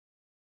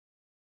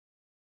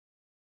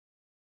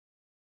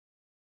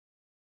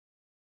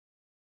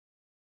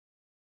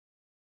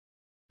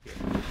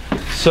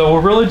So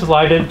we're really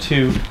delighted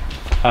to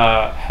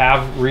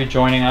have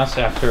rejoining us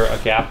after a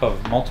gap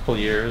of multiple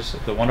years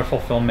the wonderful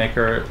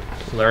filmmaker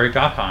Larry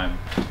Gottheim.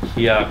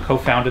 He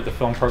co-founded the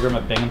film program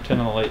at Binghamton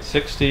in the late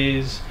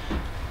 60s.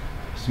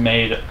 He's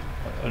made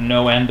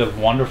no end of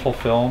wonderful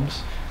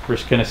films. We're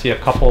just going to see a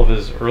couple of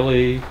his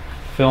early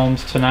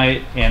films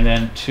tonight, and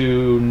then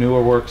two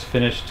newer works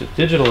finished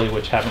digitally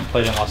which haven't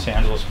played in Los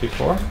Angeles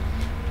before.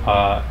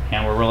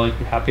 And we're really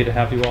happy to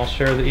have you all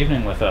share the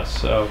evening with us.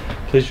 So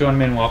please join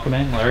me in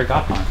welcoming Larry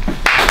Gottheim.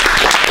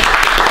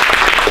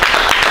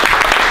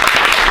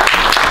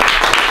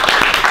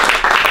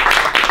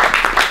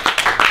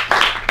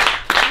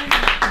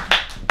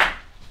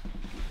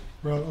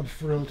 Well, I'm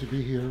thrilled to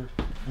be here.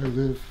 I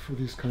live for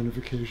these kind of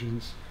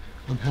occasions.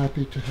 I'm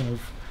happy to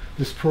have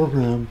this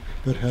program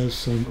that has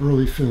some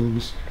early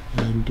films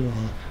and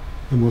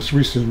the most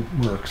recent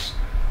works.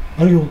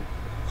 I don't know,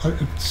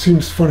 it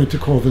seems funny to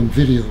call them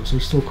videos. I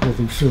still call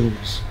them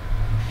films.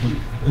 But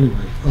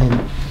anyway,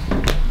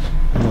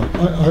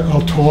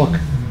 I'll talk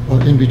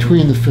in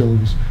between the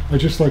films. I'd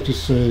just like to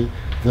say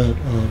that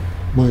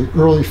my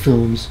early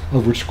films,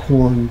 of which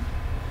Corn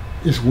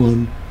is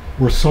one,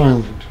 were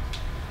silent.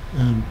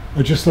 And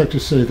I'd just like to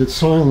say that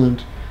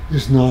silent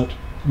is not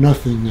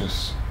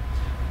nothingness.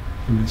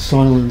 I mean,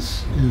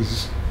 silence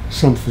is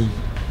something.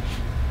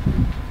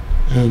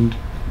 And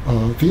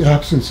the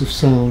absence of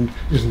sound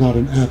is not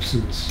an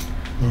absence.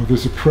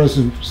 There's a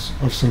presence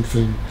of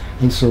something.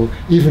 And so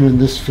even in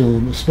this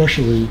film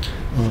especially,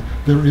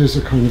 there is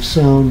a kind of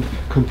sound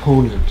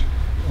component.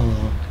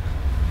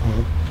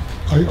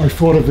 I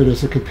thought of it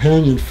as a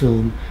companion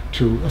film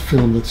to a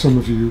film that some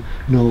of you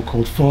know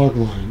called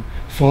Fogline.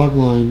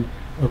 Fogline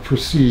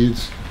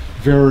proceeds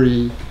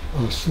very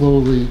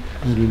slowly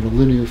and in a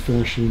linear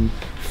fashion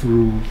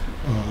through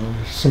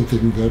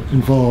something that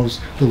involves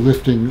the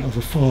lifting of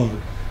a fog,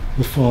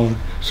 the fog.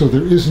 So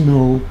there is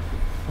no,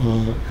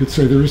 could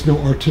say there is no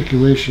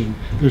articulation,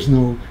 there's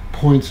no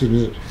points in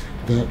it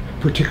that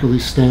particularly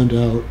stand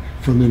out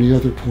from any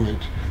other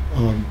point.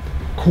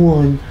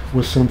 Corn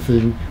was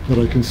something that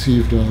I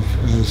conceived of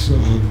as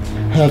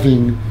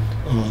having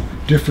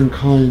different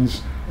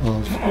kinds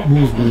of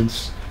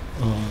movements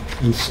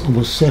and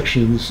almost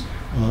sections,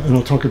 and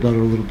I'll talk about it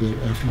a little bit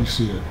after you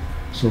see it.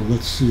 So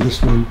let's see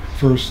this one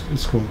first.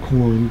 It's called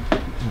Corn,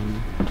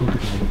 and I'll talk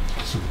about it.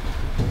 So,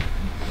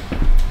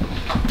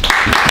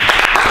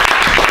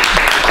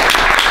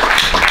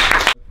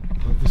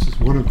 this is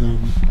one of them,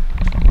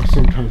 or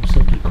sometimes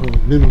have to call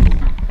it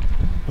minimal,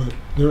 but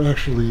they're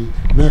actually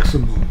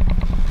maximal.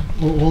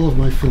 All of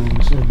my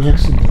films are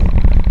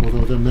maximal,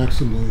 although they're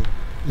maximal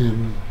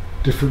in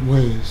different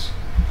ways.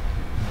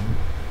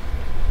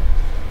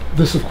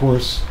 This, of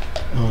course,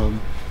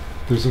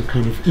 there's a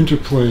kind of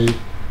interplay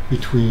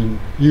between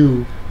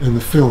you and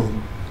the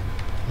film.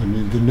 I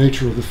mean, the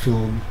nature of the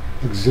film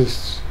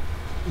exists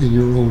in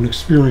your own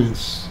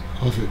experience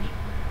of it,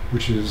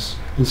 which is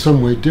in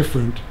some way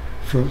different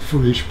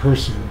for each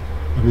person.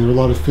 I mean, there are a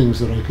lot of things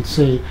that I could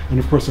say, and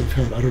of course I've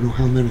had, I don't know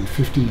how many,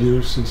 50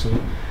 years since I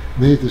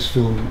made this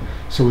film,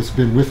 so it's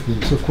been with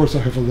me. So of course I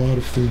have a lot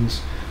of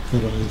things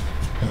that I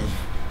have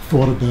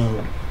thought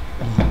about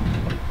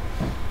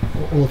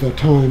all that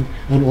time,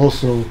 and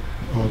also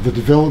the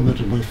development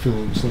of my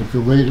films, like the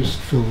latest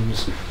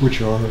films, which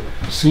are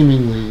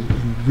seemingly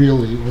and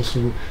really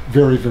also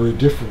very, very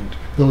different.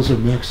 Those are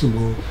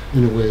maximal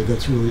in a way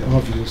that's really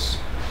obvious,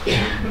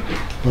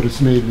 but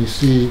it's made me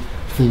see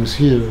things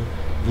here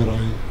that I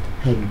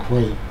hadn't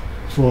quite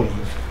thought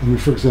of. I mean,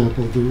 for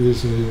example, there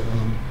is a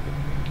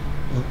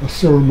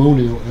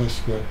ceremonial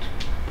aspect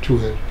to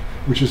it,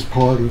 which is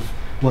part of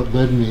what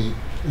led me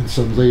in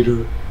some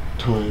later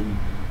time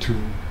to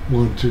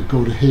want to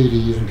go to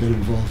Haiti and get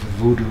involved with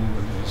voodoo,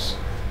 and I was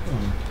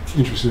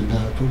interested in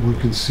that, but one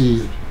can see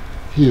it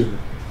here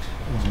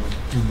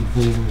in the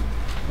bowl.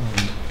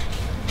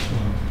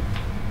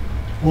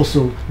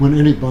 Also, when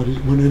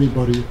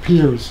anybody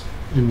appears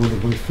in one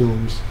of my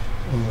films,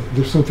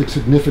 there's something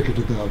significant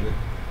about it.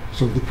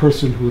 So the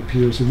person who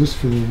appears in this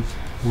film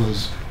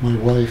was my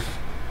wife,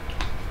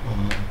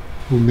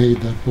 who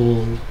made that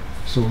bowl.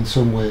 So in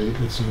some way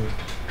it's a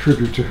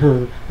tribute to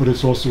her, but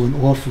it's also an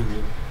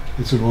offering.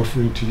 It's an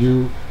offering to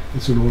you.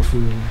 It's an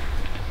offering,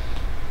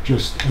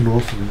 just an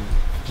offering,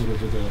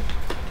 whatever that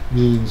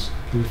means.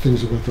 There are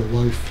things about the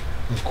life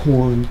of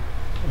Corn.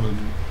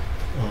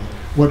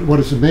 What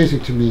is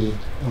amazing to me,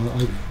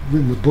 I've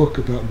written a book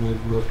about my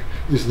work,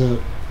 is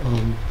that,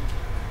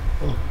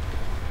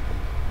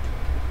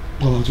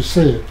 well, I'll just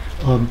say it.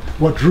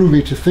 What drew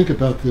me to think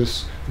about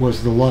this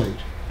was the light.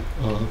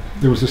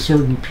 There was a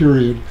certain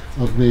period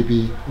of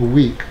maybe a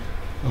week.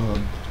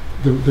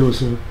 There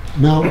was a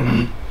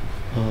mountain,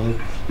 a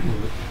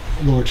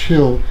large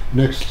hill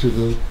next to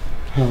the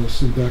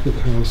house, in back of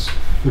the house.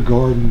 The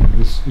garden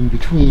was in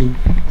between,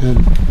 and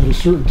at a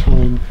certain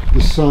time the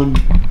sun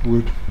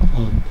would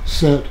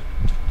set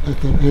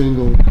at that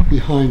angle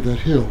behind that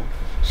hill,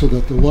 so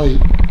that the light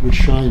would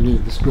shine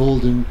in, this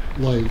golden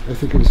light, I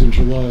think it was in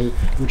July,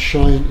 would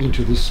shine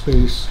into this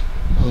space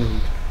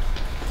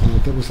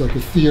that was like a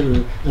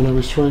theater. And I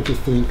was trying to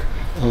think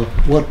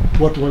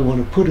what do I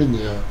want to put in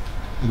there?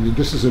 I mean,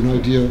 this is an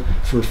idea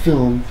for a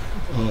film,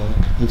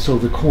 and so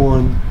the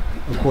corn,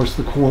 of course,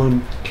 the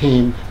corn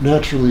came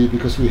naturally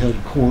because we had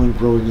corn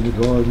growing in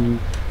the garden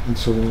and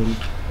so on.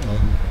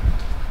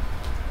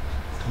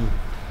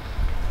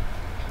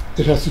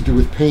 It has to do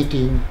with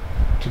painting,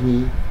 to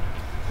me.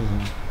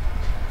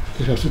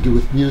 It has to do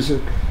with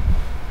music.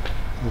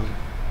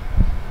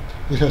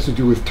 It has to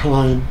do with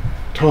time.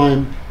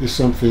 Time is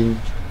something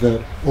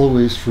that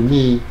always, for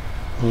me,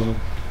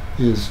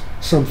 is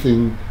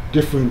something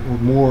different or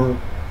more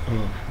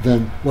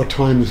than what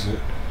time is it.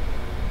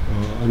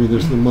 I mean,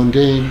 there's the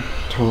mundane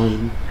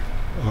time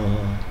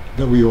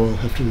that we all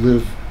have to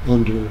live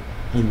under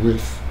and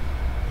with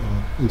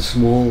in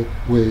small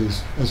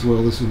ways as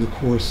well as in the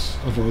course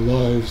of our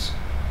lives.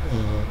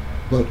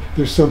 But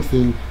there's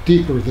something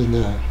deeper than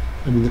that.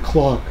 I mean, the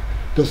clock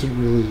doesn't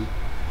really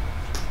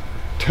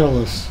tell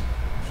us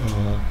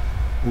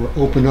or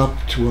open up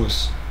to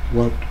us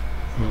what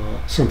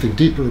something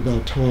deeper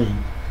about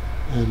time.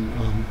 And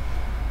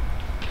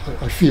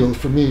I feel,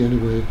 for me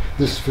anyway,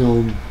 this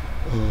film,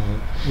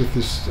 with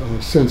this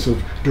sense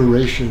of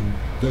duration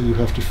that you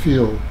have to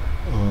feel,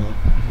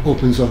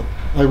 opens up.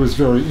 I was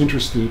very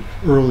interested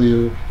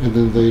earlier and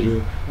then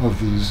later of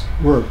these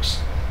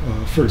works.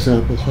 For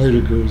example,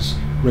 Heidegger's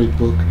great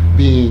book,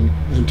 Being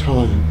and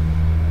Time,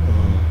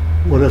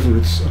 whatever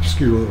it's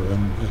obscure,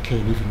 and I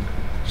can't even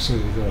say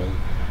that I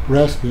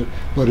grasp it,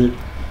 but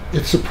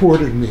it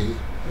supported me.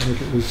 Like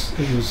it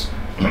was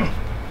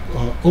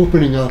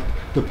opening up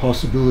the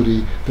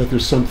possibility that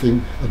there's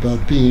something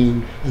about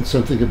being and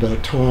something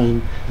about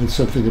time and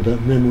something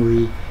about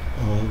memory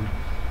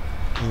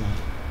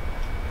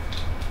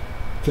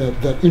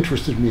that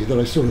interested me, that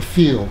I sort of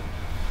feel,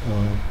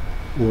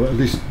 or at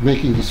least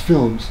making these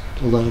films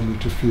allowed me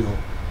to feel.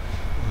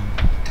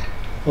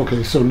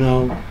 Okay, so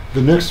now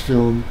the next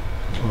film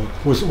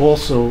was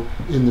also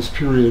in this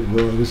period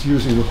where I was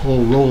using the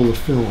whole roll of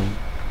film,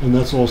 and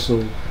that's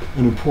also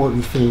an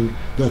important thing,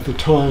 that the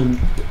time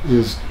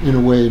is in a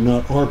way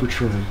not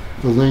arbitrary.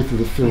 The length of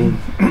the film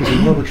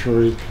isn't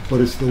arbitrary,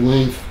 but it's the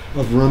length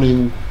of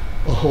running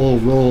a whole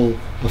roll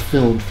of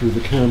film through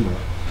the camera,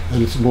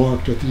 and it's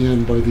marked at the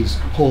end by these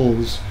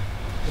holes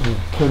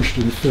punched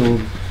in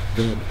film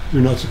that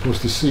you're not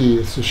supposed to see.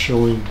 It's just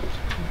showing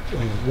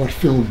what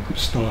film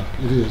stock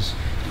it is.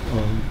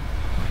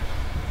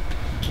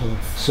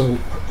 So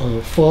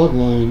Fog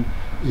Line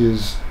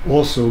is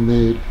also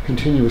made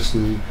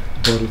continuously,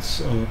 but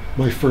it's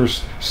my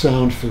first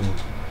sound film.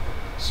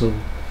 So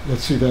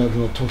let's see that,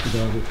 and I'll talk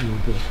about it a little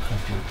bit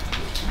after.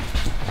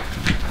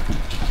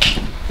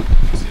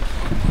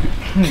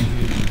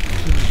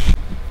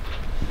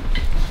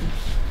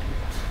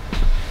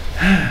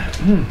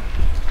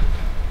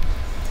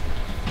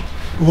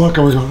 A lot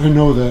going on. I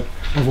know that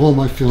of all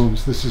my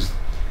films, this is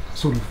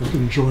sort of like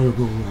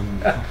enjoyable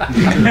and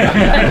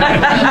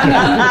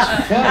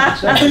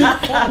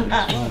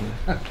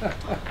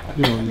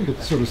you know, you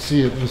could sort of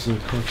see it as a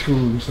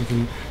cartoon or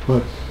something,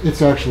 but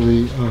it's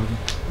actually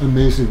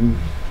amazing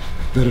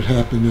that it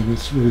happened, and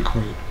it's really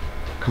quite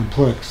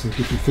complex. Like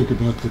if you think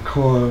about the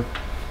car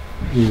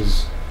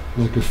is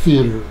like a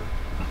theater,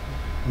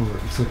 or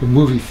it's like a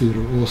movie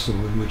theater also,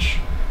 in which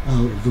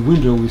out of the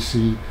window we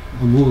see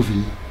a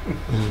movie,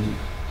 and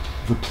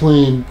the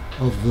plane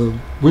of the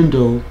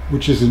window,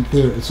 which isn't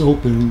there, it's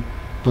open,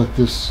 but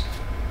this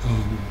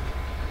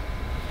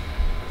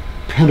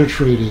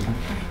penetrating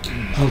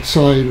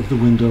outside of the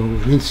window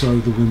and inside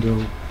of the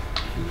window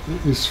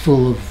is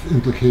full of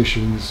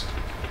implications.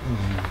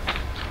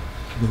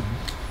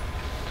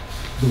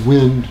 The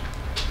wind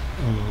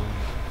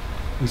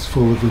is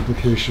full of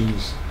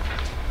implications.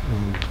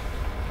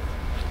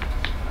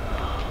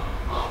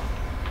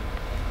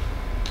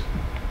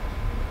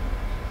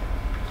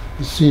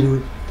 The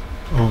scenery,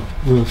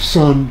 the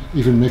sun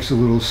even makes a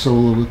little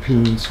solo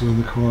appearance when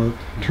the car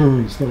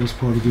turns. That was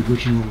part of the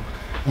original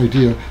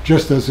idea.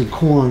 Just as in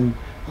Corn,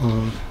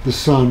 the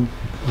sun,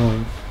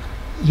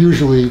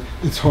 usually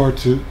it's hard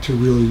to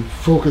really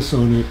focus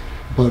on it,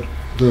 but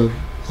the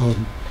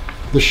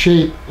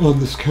shape on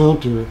this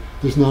counter,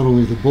 there's not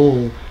only the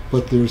bowl,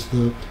 but there's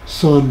the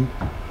sun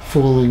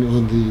falling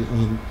on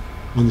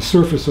the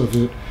surface of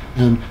it,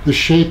 and the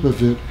shape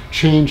of it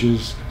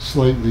changes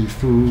slightly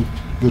through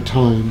the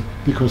time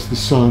because the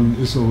sun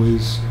is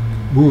always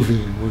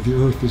moving, or the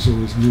earth is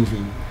always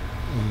moving.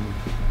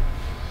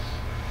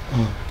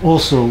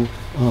 Also,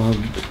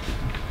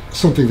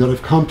 something that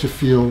I've come to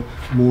feel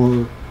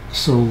more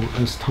so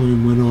as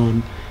time went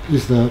on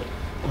is that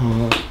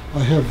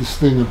I have this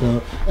thing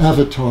about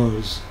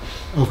avatars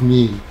of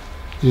me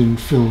in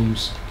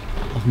films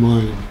of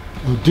mine,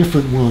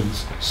 different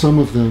ones. Some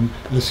of them,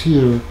 as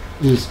here,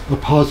 is a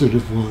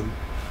positive one,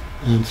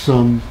 and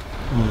some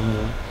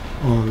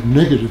are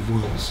negative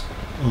ones.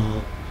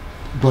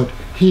 But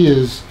he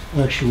is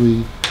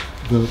actually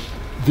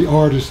the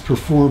artist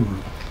performer.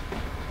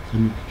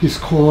 And he's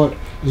caught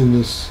in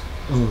this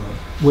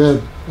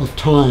web of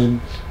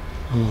time,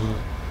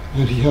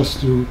 and he has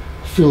to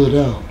fill it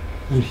out.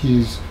 And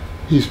he's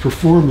he's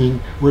performing,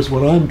 whereas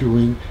what I'm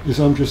doing is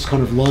I'm just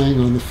kind of lying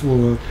on the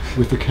floor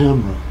with the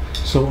camera.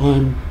 So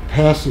I'm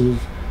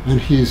passive and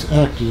he's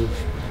active,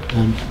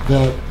 and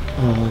that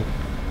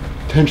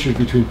tension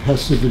between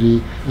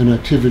passivity and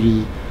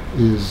activity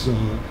is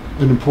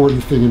an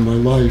important thing in my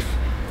life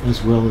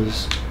as well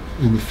as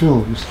in the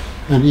films.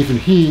 And even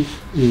he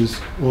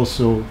is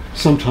also,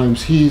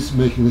 sometimes he's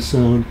making the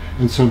sound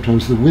and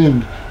sometimes the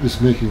wind is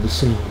making the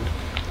sound.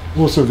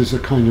 Also there's a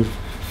kind of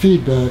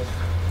feedback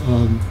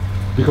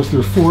because there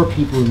are 4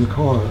 people in the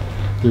car.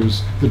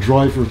 There's the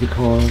driver of the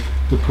car,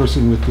 the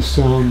person with the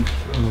sound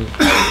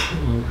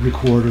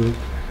recorder,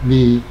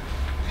 me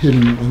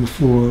hidden on the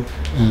floor,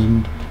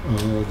 and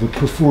the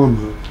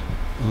performer.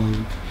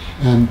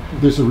 And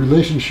there's a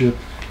relationship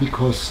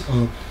because,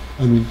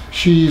 I mean,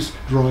 she's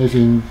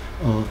driving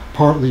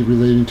partly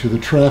relating to the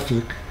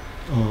traffic,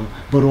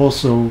 but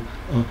also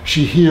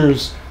she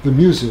hears the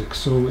music.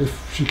 So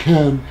if she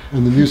can,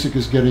 and the music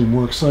is getting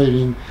more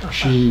exciting,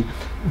 she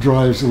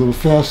drives a little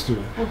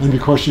faster. And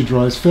because she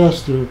drives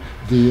faster,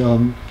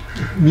 the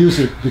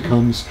music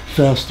becomes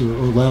faster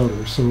or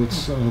louder. So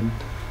it's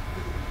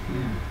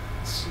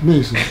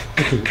amazing.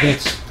 Okay,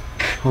 that's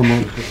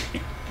harmonica.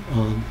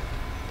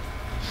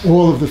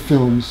 All of the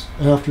films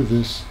after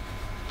this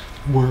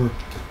were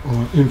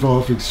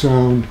involving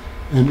sound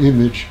and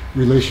image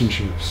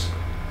relationships.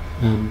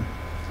 And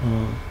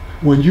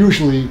one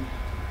usually,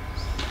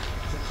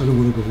 I don't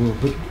want to go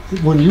over, but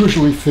one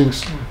usually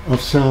thinks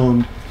of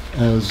sound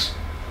as,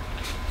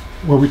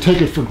 well, we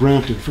take it for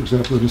granted. For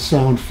example, in a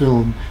sound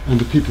film and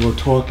the people are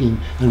talking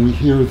and we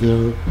hear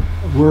their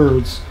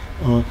words,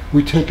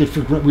 we take it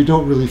for granted. We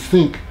don't really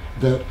think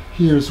that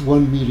here's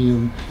one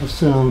medium of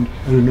sound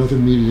and another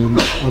medium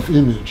of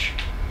image.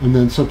 And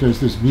then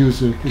sometimes there's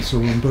music and so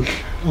on. But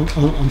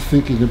I'm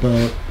thinking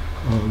about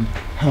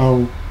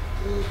how,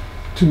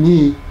 to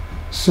me,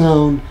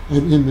 sound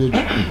and image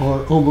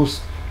are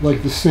almost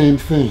like the same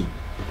thing.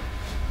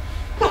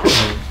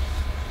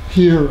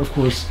 Here, of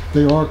course,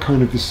 they are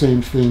kind of the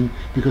same thing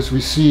because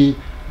we see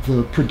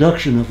the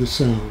production of the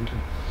sound,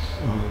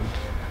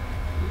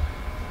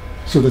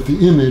 so that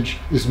the image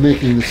is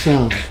making the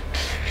sound,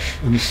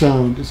 and the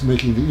sound is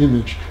making the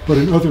image. But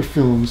in other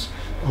films,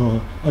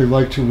 I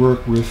like to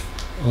work with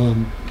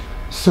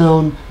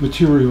sound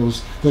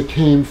materials that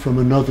came from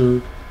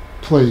another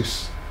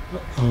place,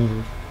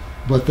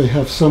 but they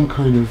have some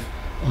kind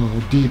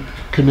of deep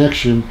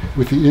connection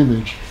with the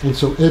image. And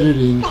so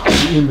editing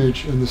the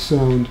image and the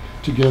sound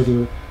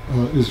together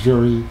is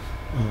very,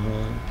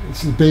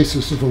 it's the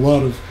basis of a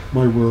lot of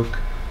my work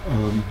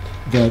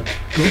that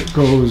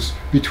goes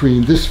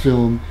between this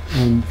film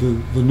and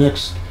the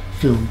next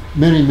film.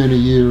 Many, many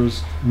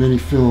years, many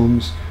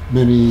films,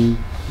 many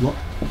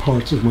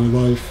parts of my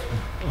life.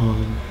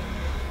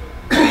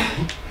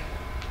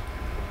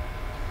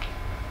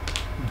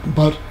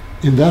 But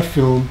in that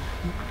film,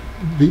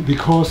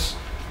 because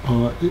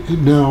it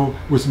now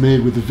was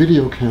made with a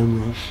video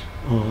camera,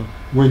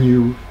 when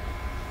you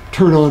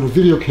turn on a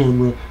video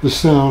camera, the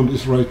sound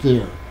is right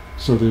there.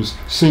 So there's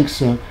sync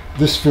sound.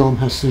 This film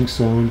has sync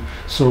sound.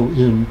 So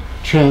in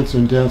Chants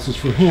and Dances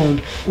for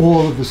Hand,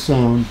 all of the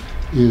sound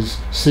is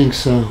sync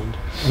sound.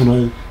 And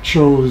I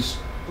chose,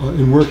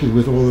 in working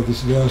with all of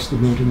this vast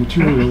amount of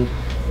material,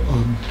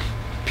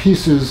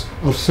 pieces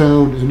of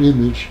sound and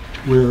image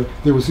where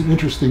there was an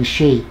interesting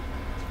shape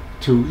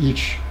to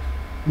each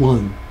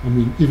one. I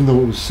mean, even though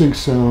it was sync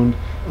sound,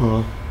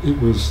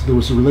 there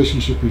was a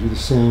relationship between the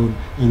sound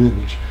and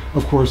image.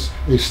 Of course,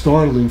 a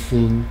startling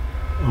thing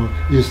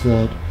is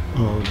that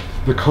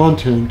the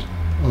content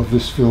of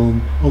this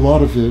film, a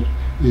lot of it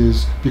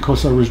is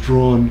because I was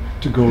drawn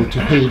to go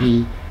to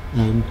Haiti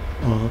and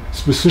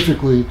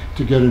specifically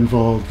to get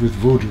involved with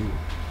voodoo.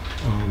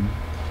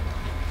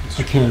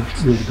 I can't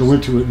really go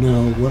into it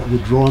now, what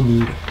would draw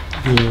me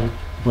there,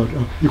 but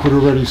you could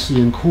already see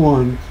in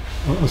Corn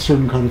a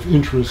certain kind of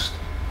interest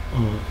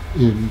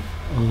in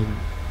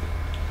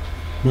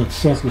not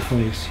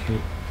sacrifice, but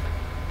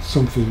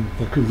something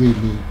that could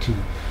lead me to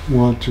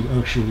want to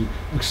actually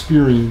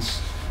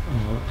experience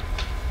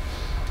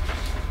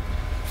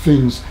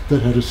things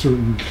that had a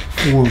certain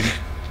form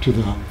to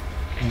them.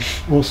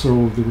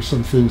 Also, there were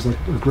some things like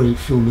a great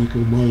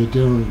filmmaker, Maya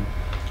Deren,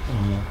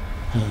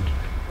 had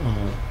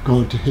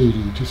gone to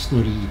Haiti to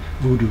study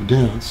voodoo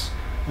dance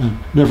and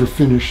never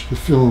finished the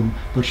film,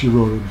 but she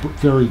wrote a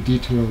very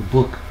detailed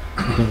book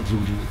about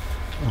voodoo.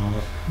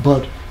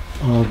 But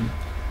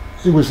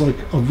it was like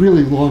a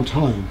really long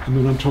time. I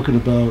mean, I'm talking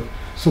about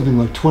something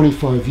like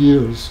 25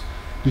 years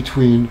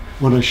between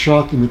when I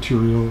shot the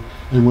material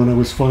and when I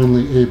was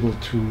finally able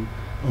to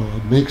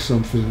make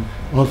something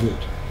of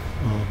it.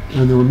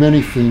 And there were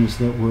many things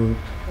that were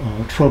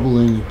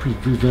troubling and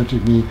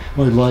preventing me.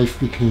 My life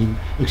became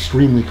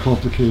extremely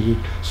complicated,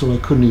 so I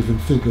couldn't even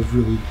think of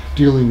really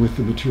dealing with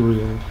the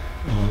material.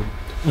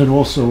 And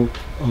also,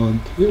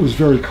 it was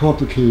very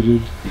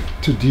complicated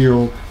to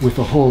deal with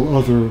a whole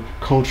other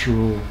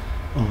cultural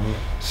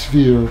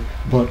sphere,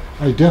 but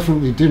I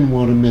definitely didn't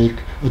want to make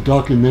a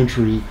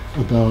documentary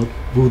about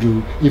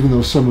voodoo, even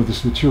though some of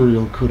this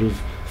material could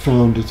have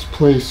found its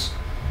place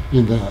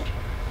in that.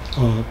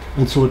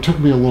 And so it took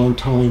me a long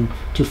time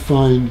to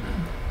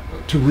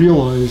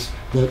realize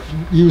that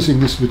using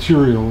this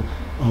material,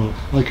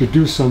 I could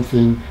do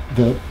something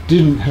that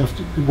didn't have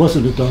to, it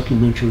wasn't a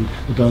documentary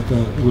about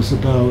that, it was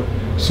about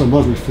some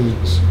other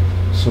things.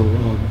 So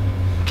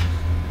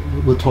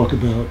I'll talk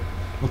about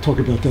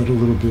that a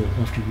little bit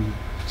after we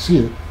see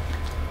it.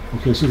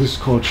 Okay, so this is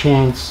called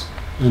Chants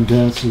and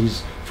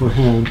Dances for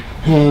Hand.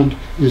 Hand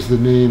is the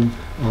name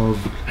of,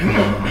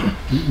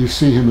 you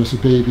see him as a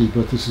baby,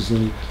 but this is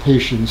a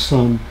Haitian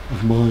son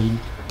of mine,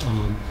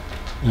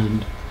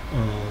 and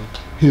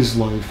his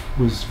life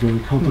was very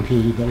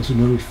complicated. That was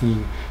another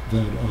thing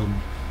that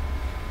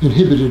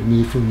inhibited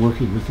me from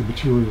working with the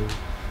material.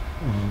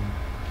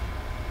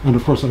 And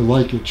of course I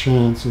like it.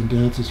 Chants and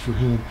Dances for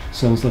Hand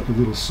sounds like a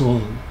little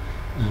song.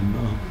 And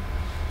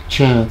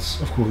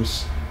chants, of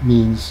course,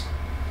 means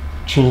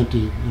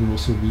chanting and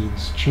also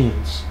means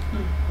chants.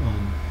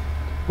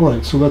 All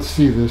right, so let's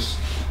see this.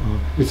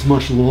 It's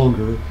much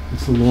longer.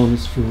 It's the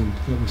longest film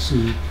that we'll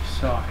see.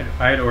 So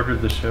I had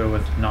ordered the show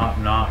with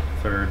not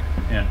third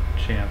and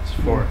Chants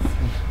fourth,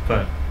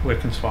 but we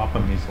can swap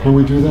them easily. Can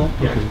we do that?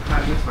 Yeah.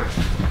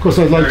 Okay. Of course,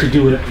 I'd like to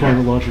do it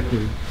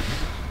chronologically.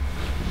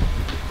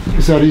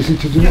 Is that easy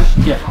to do?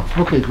 Yeah.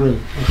 Okay, great.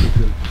 Okay,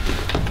 good.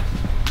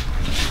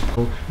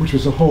 Which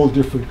was a whole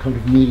different kind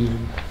of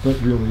medium that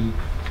really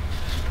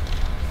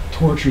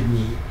tortured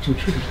me to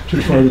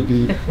try to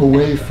be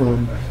away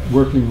from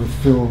working with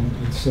film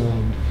and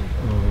sound,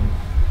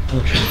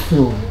 actual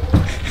film.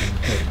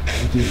 But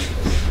I did.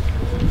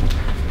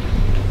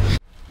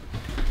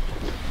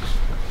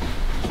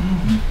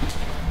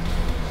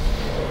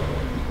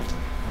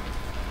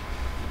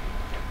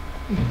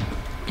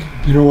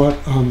 You know what?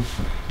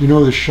 You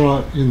know the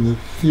shot in the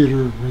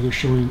theater where they're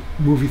showing,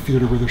 movie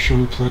theater where they're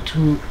showing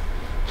Platoon,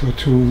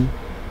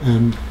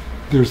 and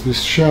there's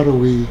this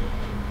shadowy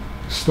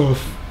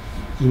stuff,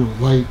 you know,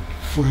 light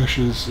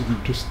flashes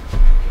and just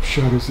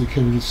shadows, you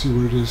can't even see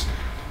what it is.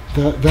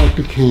 That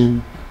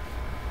became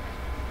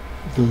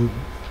the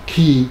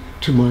key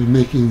to my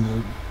making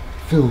the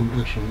film,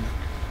 actually.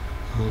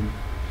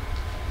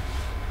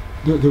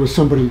 There was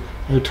somebody,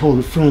 I had told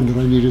a friend that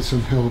I needed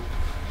some help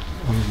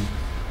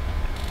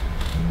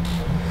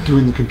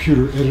doing the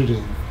computer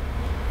editing,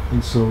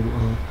 and so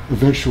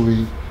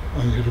eventually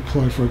I had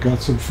applied for, I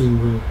got something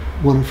where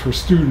one of her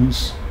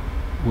students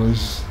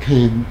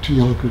came to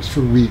Yonkers for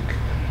a week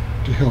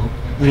to help.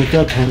 And at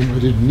that time I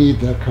didn't need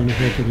that kind of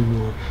help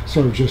anymore.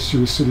 So she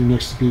was sitting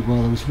next to me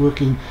while I was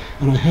working,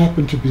 and I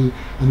happened to be,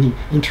 I mean,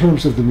 in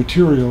terms of the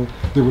material,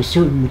 there was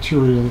certain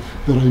material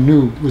that I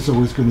knew was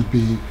always going to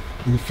be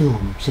in the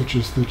film, such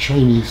as the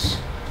Chinese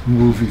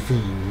movie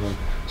thing, like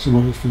some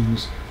other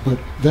things. But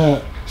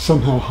that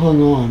somehow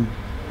hung on,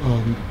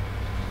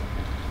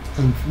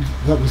 and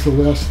that was the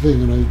last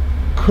thing, and I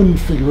couldn't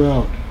figure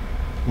out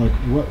like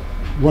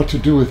what to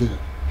do with it.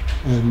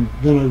 And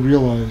then I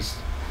realized,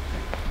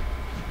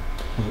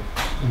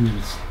 I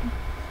mean,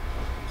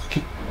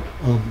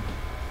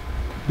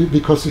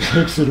 because it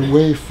takes it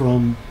away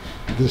from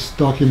this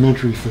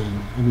documentary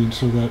thing. I mean,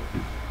 so that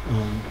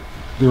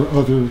there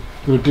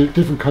are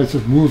different kinds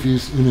of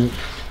movies in it,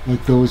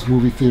 like those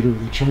movie theater,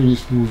 the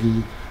Chinese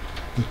movie,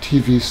 the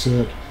TV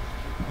set,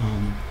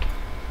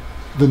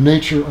 the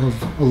nature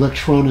of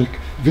electronic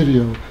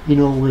video, you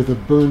know, where the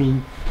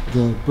burning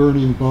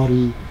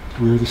body,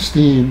 where the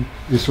steam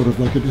is sort of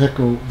like an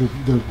echo,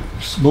 the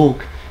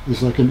smoke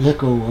is like an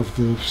echo of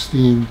the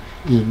steam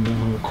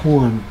in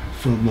Corn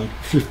from like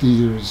 50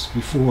 years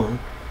before.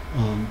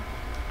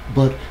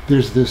 But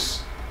there's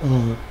this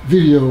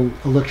video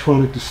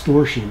electronic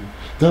distortion.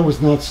 That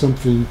was not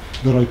something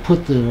that I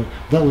put there.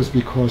 That was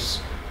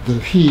because the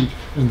heat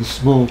and the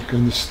smoke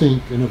and the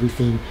stink and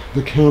everything,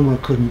 the camera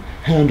couldn't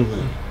handle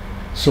it.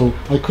 So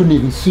I couldn't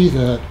even see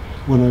that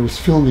when I was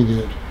filming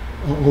it,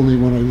 only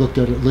when I looked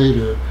at it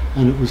later.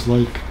 And it was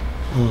like,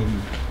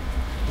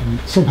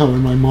 somehow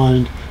in my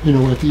mind, you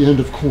know, at the end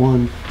of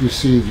Corn, you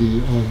see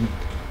the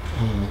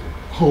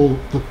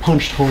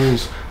punched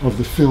holes of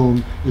the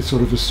film. It's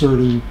sort of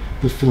asserting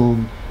the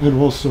film. And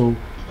also,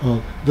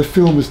 the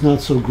film is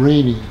not so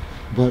grainy,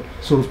 but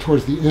sort of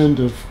towards the end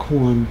of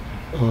Corn,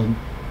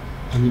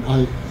 I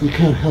mean, you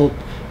can't help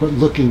but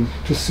looking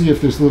to see if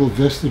there's little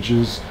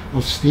vestiges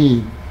of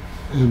steam.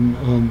 And,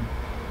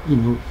 you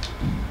know,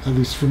 at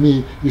least for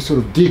me, you sort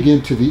of dig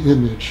into the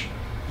image.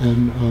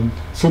 And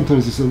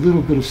sometimes there's a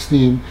little bit of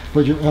steam,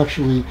 but you're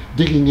actually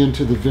digging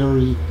into the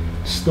very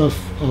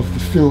stuff of the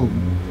film,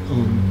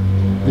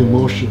 the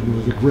emotion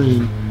or the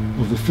grain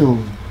of the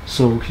film.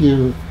 So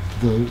here,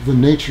 the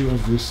nature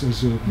of this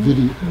as a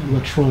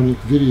electronic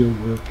video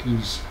work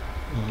is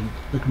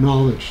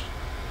acknowledged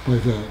by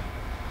that.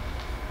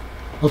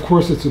 Of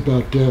course, it's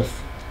about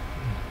death.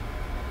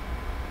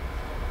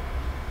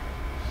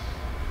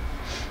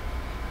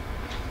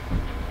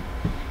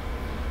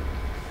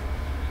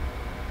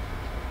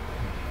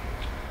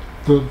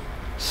 The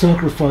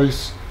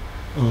sacrifice,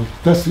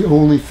 that's the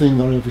only thing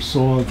that I ever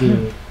saw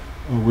there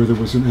where there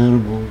was an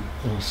animal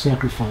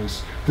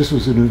sacrifice. This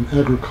was in an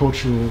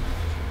agricultural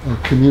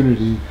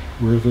community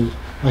where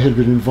I had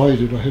been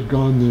invited. I had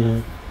gone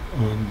there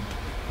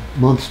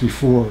months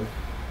before,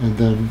 and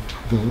then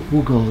the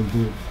Ugon,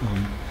 the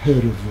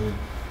head of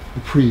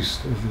the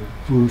priest of the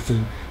Guru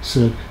thing,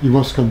 said, "You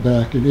must come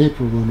back in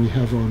April when we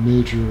have our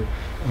major."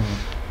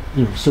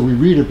 So we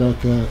read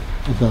about that,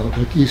 about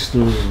like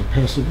Easter or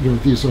Passover.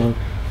 These are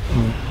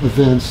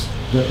events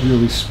that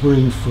really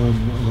spring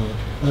from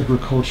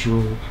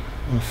agricultural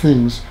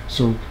things.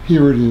 So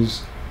here it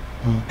is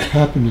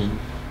happening.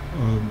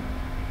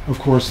 Of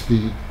course,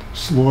 the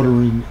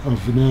slaughtering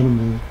of an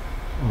animal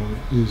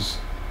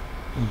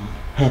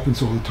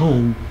happens all the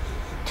time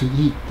to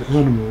eat the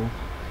animal,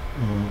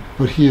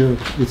 but here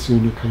it's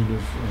in a kind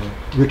of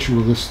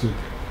ritualistic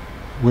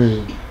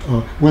way.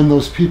 When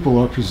those people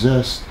are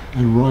possessed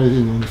and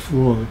writhing on the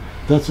floor,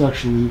 that's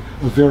actually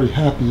a very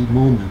happy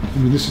moment. I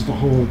mean, this is the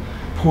whole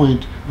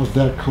point of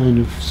that kind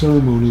of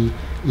ceremony,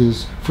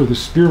 is for the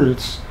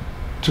spirits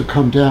to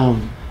come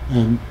down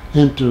and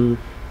enter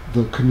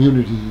the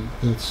community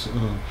that's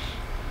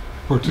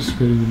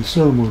participating in the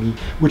ceremony,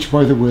 which,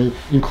 by the way,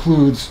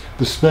 includes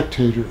the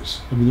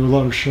spectators. I mean, there are a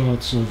lot of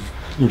shots of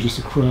just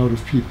a crowd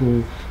of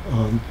people,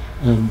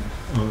 and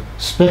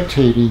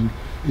spectating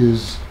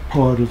is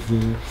part of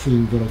the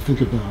thing that I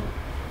think about,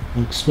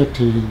 like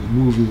spectating a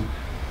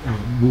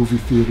movie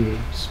theater,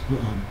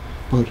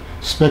 but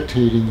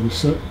spectating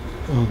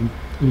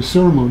in a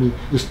ceremony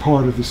is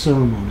part of the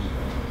ceremony,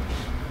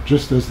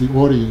 just as the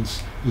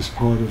audience is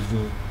part of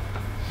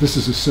this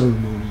is a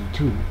ceremony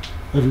too.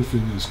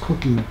 Everything is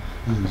cooking,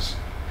 is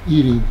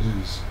eating,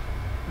 is.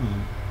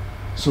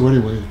 So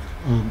anyway,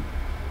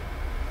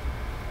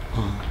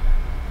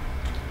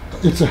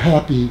 it's a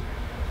happy,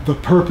 the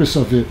purpose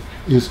of it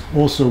is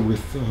also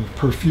with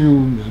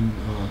perfume and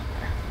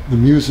the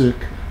music.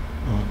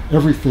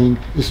 Everything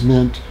is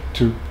meant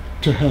to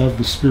have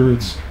the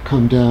spirits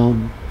come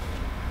down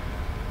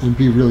and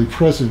be really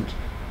present.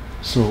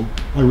 So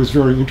I was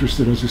very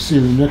interested, as you see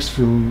in the next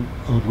film,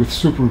 with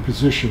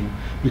superimposition,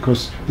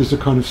 because there's a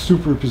kind of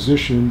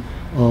superimposition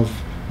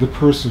of the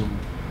person.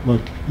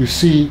 Like, you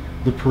see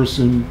the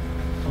person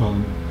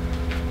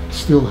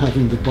still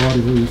having the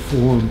bodily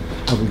form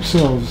of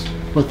themselves,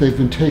 but they've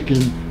been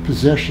taken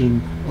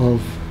possession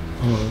of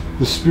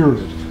the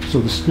spirit. So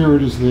the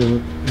spirit is there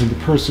and the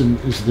person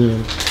is there,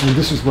 and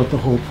this is what the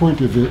whole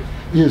point of it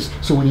is.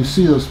 So when you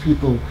see those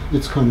people,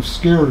 it's kind of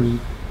scary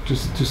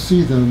just to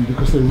see them,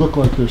 because they look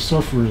like they're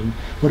suffering,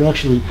 but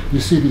actually you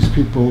see these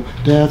people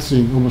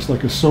dancing almost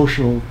like a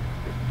social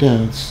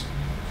dance.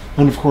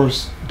 And of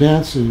course,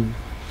 dancing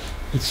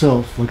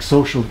itself, like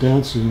social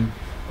dancing,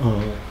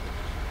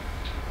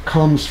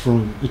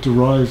 it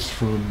derives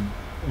from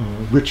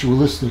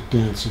ritualistic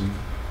dancing.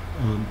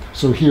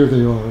 So here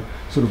they are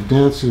sort of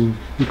dancing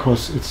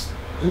because it's,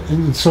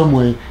 in some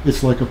way,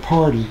 it's like a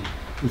party.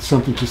 It's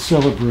something to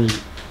celebrate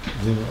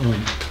the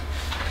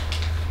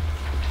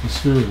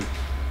spirit.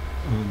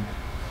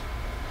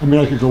 I mean,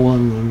 I could go on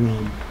and on and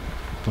on,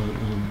 but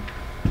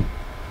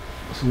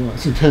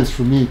it's intense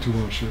for me to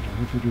watch it.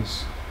 I hope it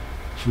is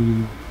for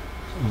you.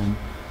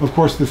 Of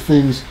course, the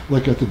things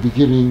like at the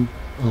beginning,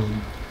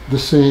 the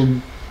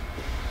same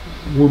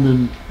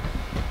woman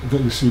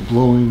that you see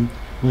blowing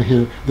my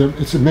hair.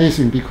 It's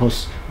amazing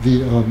because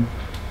the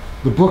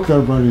book that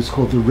I'm writing is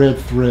called The Red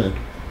Thread,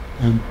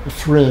 and a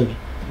thread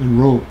and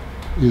rope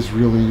is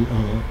really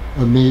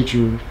a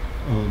major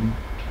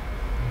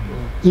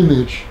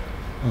image,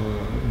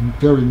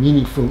 very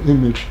meaningful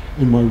image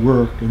in my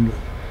work, and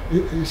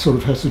it sort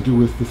of has to do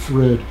with the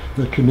thread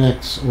that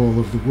connects all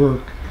of the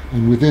work.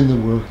 And within the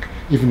work,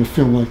 even a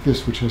film like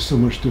this, which has so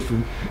much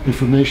different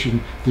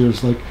information,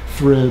 there's like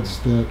threads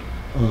that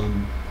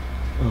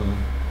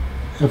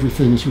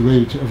everything is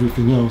related to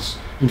everything else.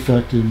 In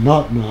fact, in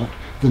Not,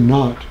 the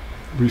knot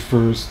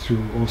refers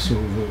to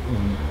also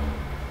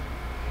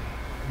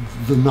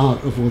the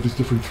knot of all these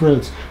different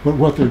threads. But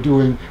what they're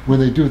doing when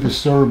they do this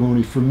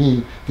ceremony, for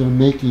me, they're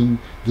making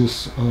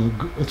this,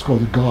 it's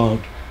called a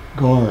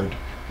guard.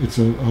 It's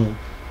a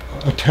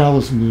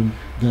talisman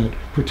that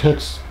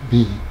protects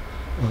me,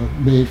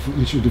 made for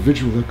each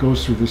individual that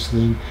goes through this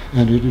thing,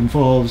 and it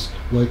involves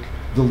like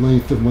the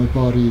length of my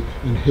body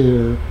and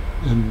hair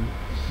and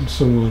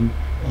so on.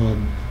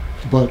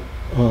 But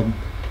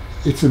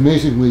it's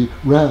amazingly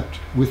wrapped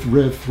with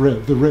red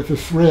thread. The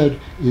thread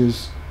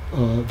is,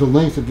 the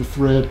length of the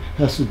thread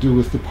has to do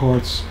with the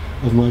parts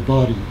of my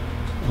body.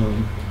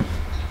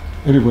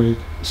 Anyway,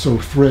 so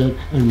thread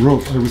and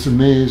rope. I was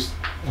amazed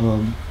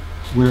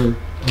where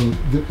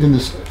in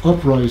this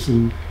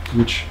uprising,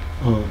 which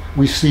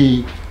we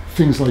see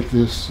things like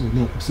this, or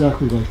not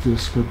exactly like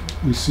this, but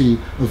we see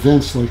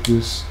events like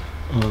this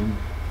on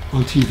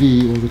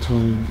TV all the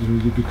time.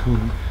 You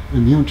become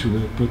immune to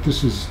it. But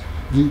this is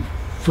the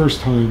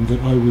first time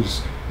that I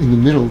was in the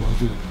middle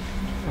of it.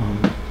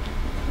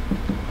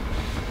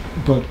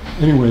 But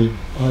anyway,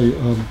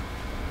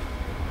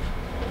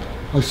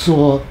 I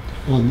saw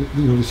on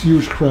this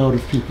huge crowd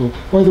of people.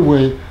 By the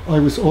way, I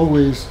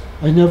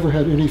never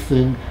had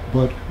anything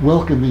but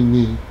welcoming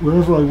me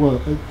wherever I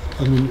was.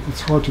 I mean,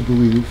 it's hard to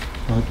believe,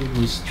 but it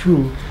was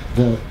true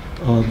that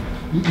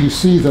you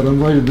see that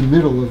I'm right in the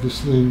middle of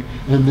this thing,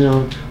 and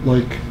they're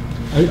like,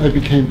 I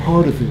became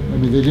part of it. I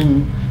mean, they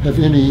didn't have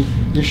any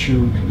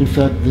issue. In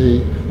fact,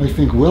 they, I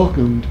think,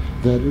 welcomed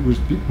that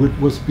it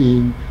was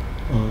being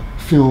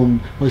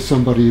filmed by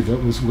somebody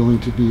that was willing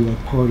to be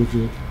like part of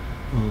it.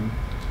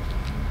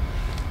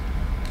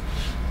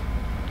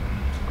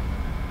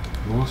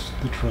 Lost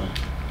the track.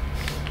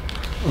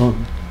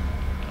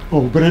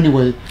 But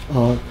anyway,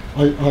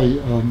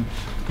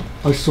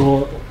 I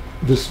saw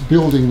this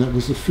building that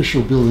was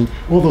official building.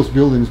 All those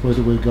buildings, by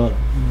the way, got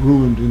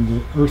ruined in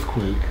the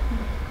earthquake.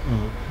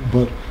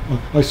 But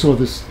I saw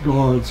this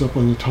guards up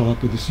on the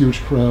top with this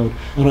huge crowd,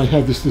 and I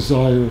had this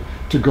desire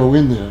to go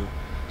in there.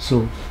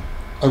 So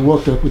I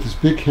walked up with this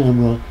big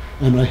camera,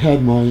 and I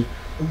had my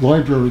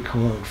library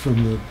card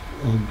from the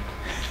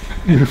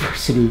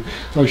university.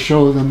 So I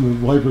showed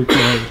them the library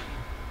card.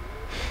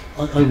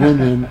 I went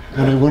in,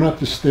 and I went up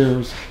the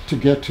stairs to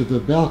get to the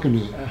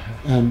balcony.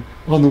 And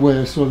on the way,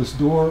 I saw this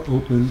door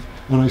open,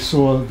 and I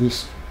saw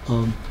this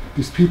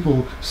these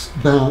people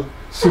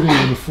sitting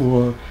on the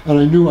floor, and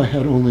I knew I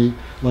had only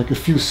like a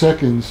few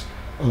seconds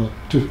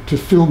to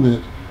film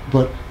it,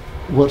 but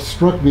what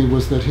struck me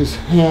was that his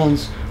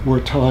hands were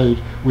tied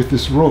with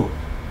this rope,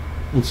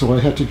 and so I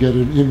had to get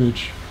an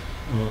image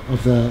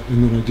of that,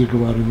 and then I did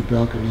go out on the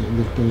balcony and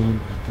look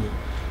down at the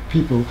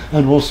people,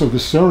 and also the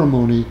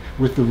ceremony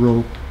with the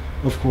rope,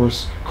 of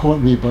course, caught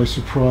me by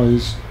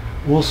surprise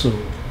also.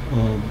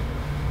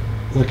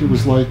 Like it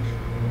was like,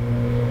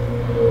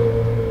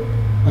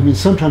 I mean,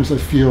 sometimes I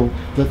feel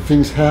that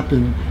things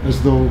happen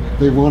as though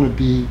they want to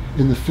be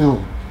in the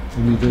film. I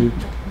mean,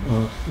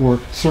 or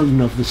certain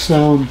of the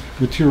sound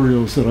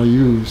materials that I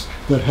use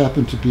that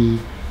happen to be,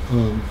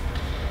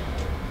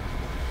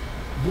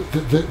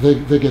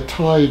 they get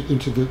tied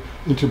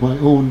into my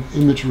own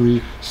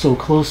imagery so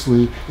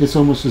closely. It's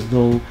almost as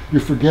though you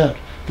forget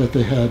that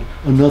they had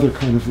another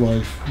kind of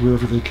life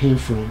wherever they came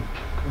from.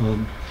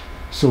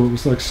 So it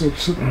was like so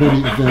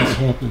many events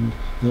happened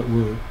that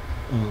were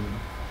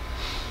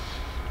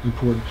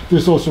important.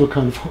 There's also a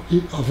kind of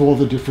all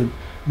the different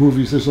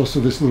movies, there's also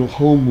this little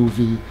home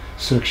movie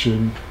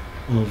section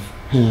of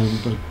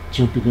hand, like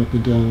jumping up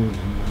and down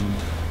and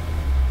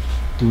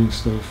doing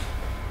stuff.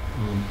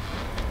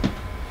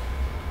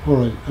 All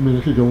right, I mean,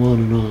 I could go on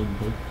and on,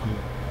 but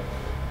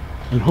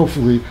and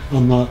hopefully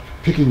I'm not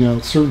picking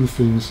out certain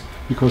things,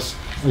 because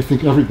I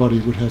think everybody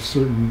would have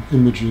certain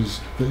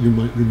images that you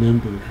might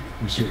remember,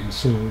 or certain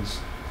sounds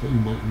that you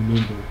might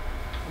remember.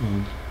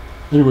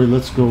 Anyway,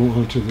 let's go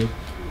on to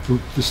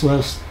this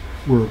last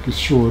work is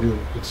shorter,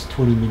 it's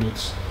 20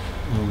 minutes.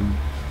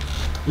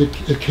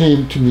 It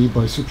came to me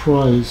by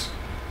surprise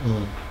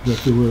that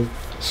there were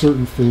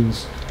certain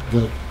things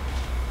that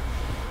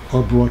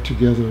are brought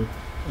together.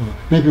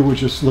 Maybe we'll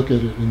just look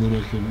at it and then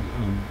I can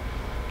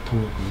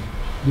talk.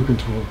 You can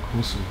talk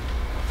also.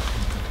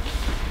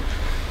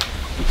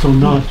 So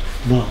not.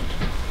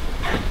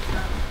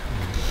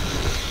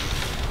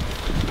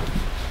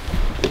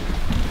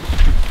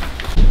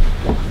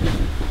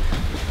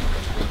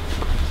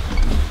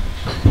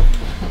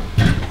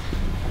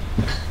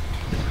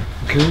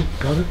 Okay,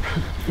 got it?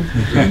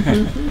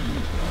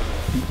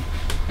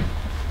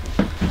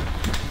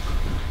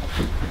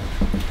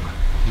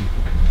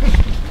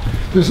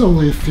 There's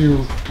only a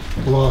few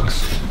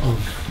blocks of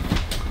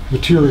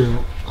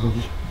material.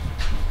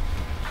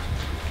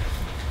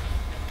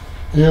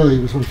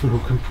 Ailey was one who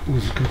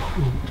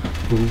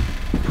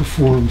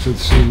performs and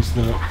sings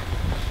that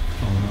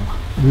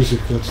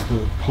music, that's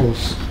the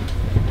pulse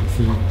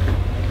thing,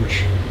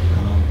 which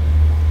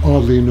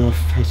oddly enough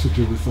has to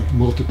do with like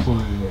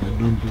multiplying and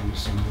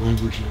numbers and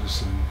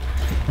languages. And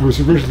I was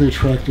originally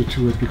attracted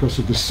to it because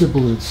of the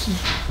sibilants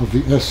of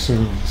the S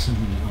sounds in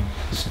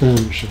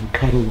Spanish and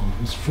Catalan.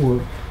 There's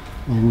 4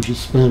 languages: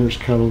 Spanish,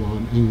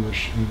 Catalan,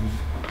 English, and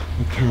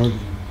Italian.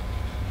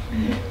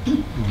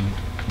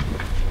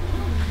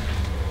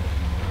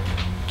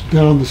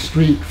 Down the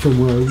street from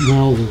where I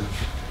now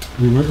live,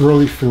 I mean, my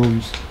early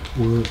films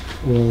were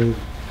all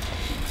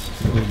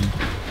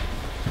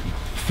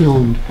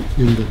filmed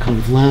in the kind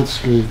of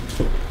landscape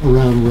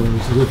around where I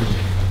was living.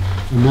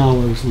 And now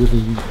I was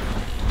living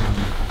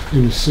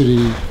in a city.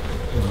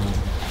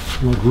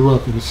 I grew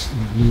up in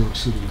New York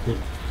City, but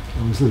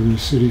I was living in a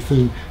city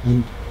thing.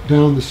 And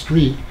down the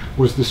street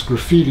was this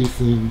graffiti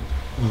thing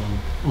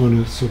on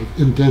a sort of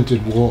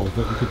indented wall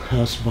that you could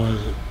pass by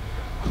it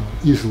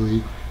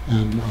easily.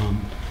 And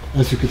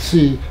as you could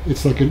see,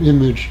 it's like an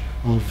image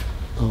of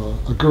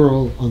a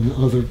girl on the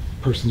other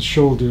person's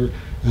shoulder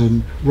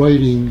and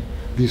writing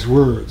these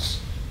words.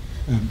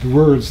 And the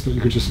words that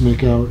you could just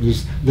make out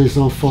is "Les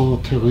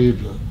enfants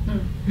terribles."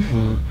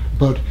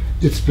 But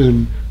it's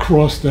been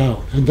crossed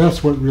out. And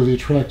that's what really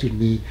attracted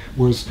me,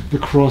 was the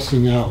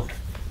crossing out,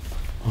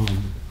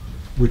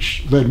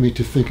 which led me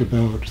to think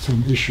about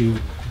some issue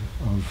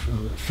of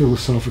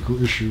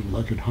philosophical issue,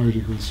 like in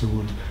Heidegger and so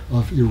on,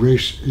 of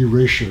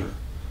erasure.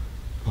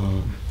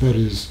 That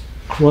is,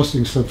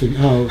 crossing something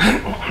out,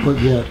 but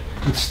yet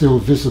it's still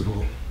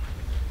visible.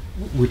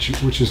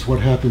 which is what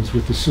happens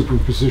with the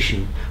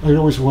superimposition. I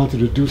always wanted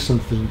to do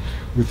something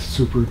with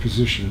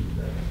superimposition.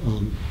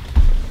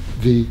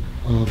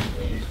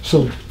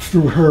 So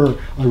through her,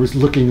 I was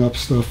looking up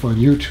stuff on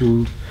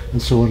YouTube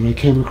and so on, and I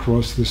came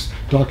across this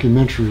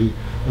documentary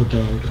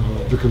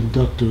about the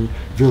conductor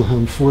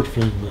Wilhelm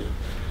Furtwängler.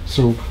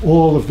 So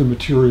all of the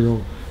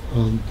material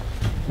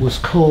was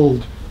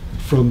culled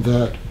from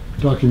that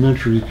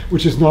documentary,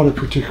 which is not a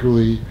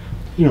particularly,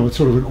 it's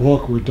sort of an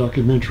awkward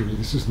documentary.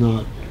 This is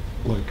not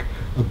like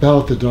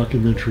about the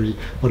documentary,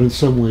 but in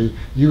some way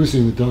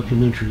using the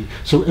documentary.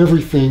 So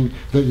everything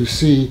that you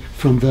see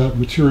from that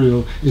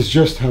material is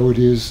just how it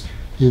is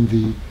in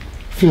the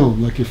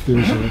film. Like if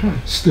there's a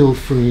still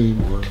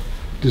frame or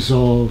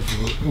dissolve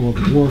or all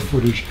the war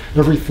footage,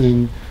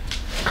 everything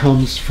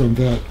comes from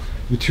that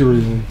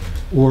material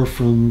or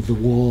from the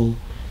wall.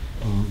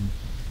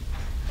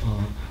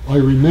 I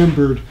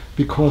remembered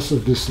because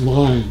of this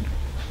line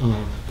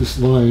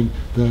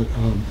that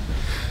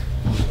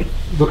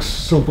looks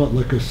somewhat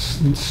like a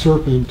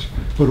serpent,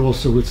 but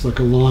also it's like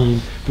a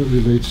line that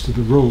relates to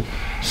the rope.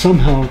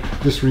 Somehow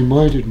this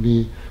reminded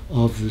me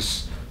of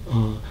this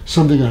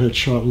something I had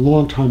shot a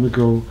long time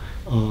ago.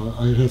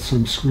 I had had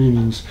some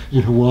screenings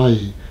in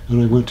Hawaii,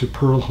 and I went to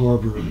Pearl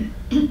Harbor,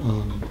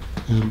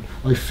 and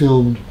I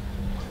filmed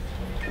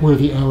where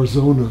the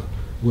Arizona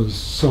was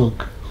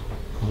sunk.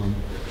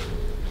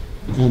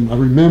 And I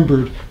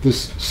remembered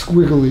this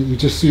squiggly, you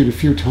just see it a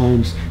few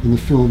times in the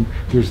film,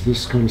 there's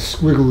this kind of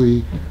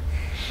squiggly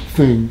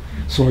thing.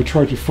 So I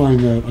tried to find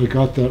that. I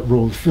got that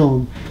roll of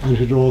film, and it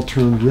had all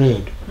turned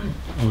red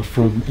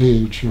from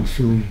age, and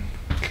film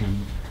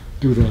can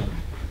do that.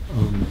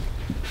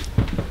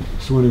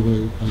 So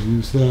anyway, I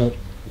used that.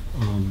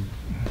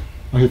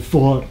 I had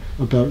thought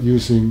about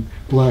using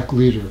black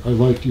leader. I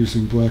liked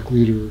using black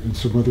leader in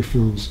some other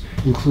films,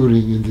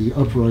 including in the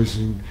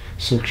Uprising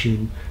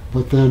section.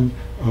 But then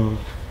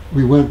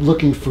we went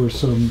looking for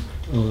some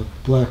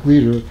black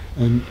leader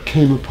and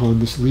came upon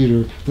this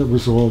leader that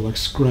was all like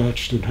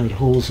scratched and had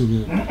holes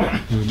in it.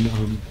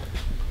 And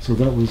so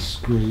that was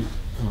great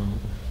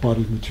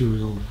body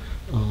material.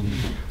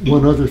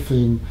 One other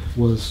thing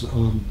was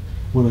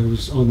when I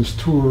was on this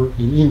tour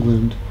in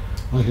England,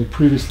 I had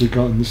previously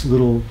gotten this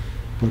little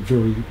but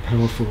very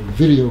powerful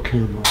video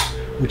camera,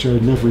 which I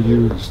had never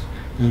used.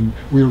 And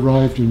we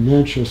arrived in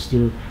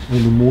Manchester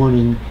on the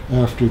morning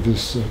after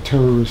this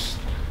terrorist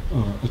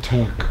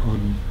attack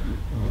on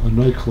a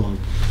nightclub.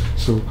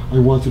 So I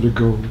wanted to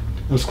go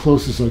as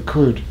close as I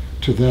could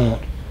to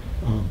that,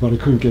 but I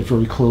couldn't get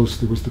very close.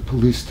 There was the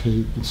police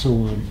tape and so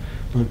on.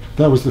 But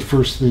that was the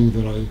first thing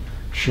that I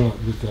shot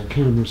with that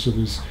camera, so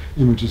there's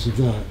images of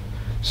that.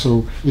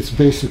 So it's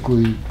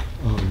basically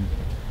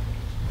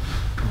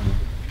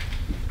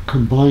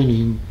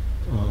combining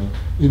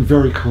in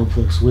very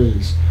complex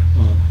ways.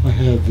 I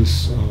had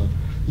this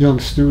young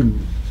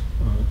student,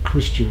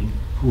 Christian,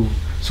 who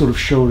sort of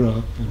showed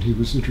up, and he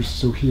was interested,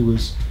 so he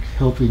was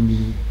helping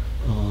me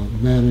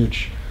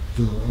manage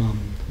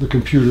the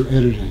computer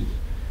editing.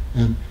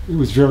 And it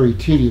was very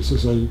tedious,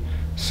 as I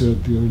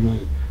said the other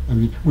night. I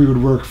mean, we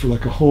would work for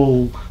like a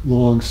whole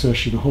long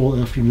session, a whole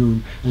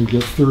afternoon, and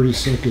get 30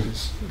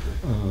 seconds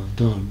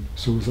done.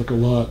 So it was like a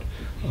lot.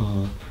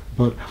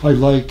 But I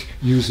liked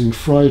using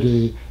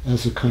Friday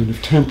as a kind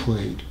of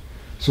template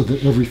so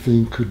that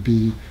everything could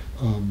be,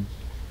 in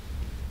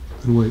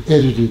a way,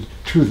 edited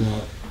to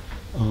that.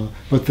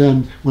 But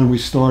then when we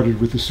started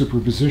with the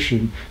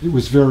superposition, it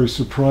was very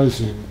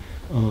surprising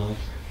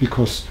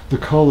because the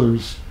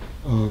colors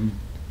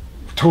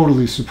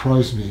totally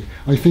surprised me.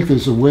 I think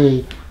there's a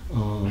way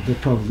that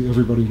probably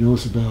everybody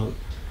knows about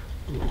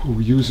who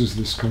uses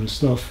this kind of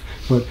stuff,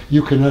 but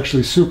you can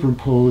actually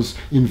superimpose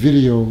in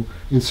video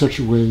in such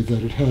a way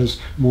that it has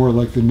more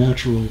like the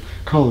natural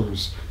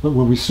colors. But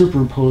when we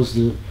superimposed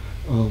it,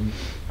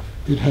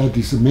 it had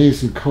these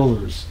amazing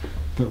colors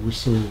that were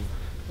so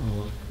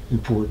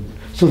important.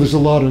 So there's a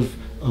lot of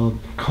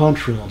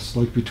contrast,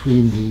 like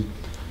between the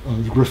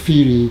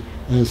graffiti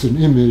as an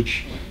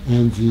image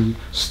and the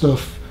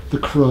stuff, the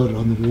crud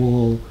on the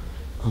wall.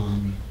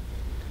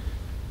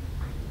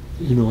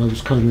 You know, I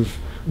was kind of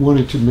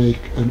wanting to make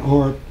an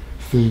art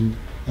thing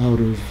out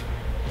of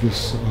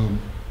this,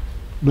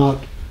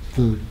 not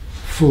the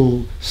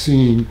full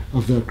seeing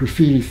of that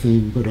graffiti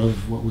thing, but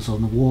of what was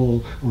on the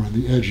wall or on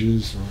the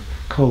edges or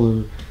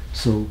color.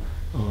 So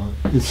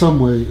in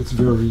some way it's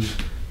very,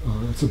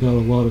 it's about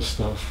a lot of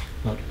stuff,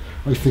 but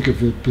I think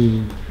of it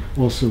being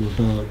also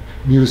about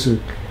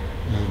music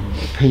and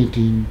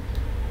painting.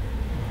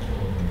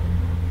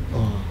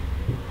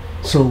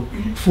 So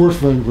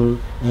Furtwängler,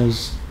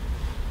 as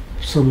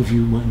some of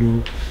you might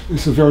know,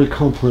 is a very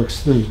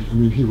complex thing. I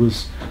mean, he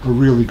was a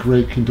really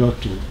great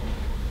conductor,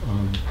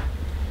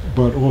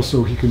 but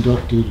also he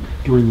conducted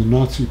during the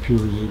Nazi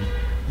period,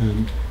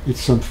 and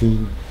it's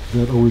something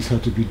that always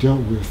had to be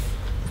dealt with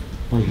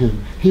by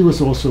him. He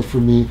was also, for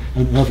me,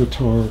 an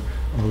avatar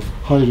of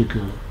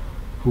Heidegger,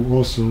 who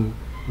also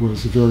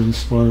was a very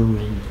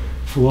inspiring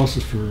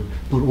philosopher,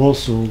 but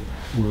also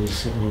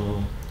was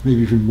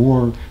maybe even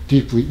more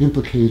deeply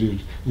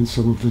implicated in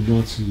some of the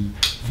Nazi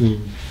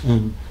thing.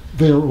 And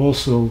they are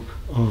also,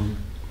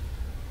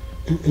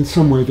 in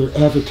some way, they're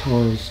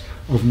avatars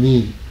of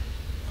me,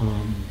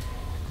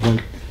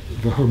 like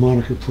the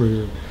harmonica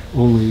player,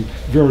 only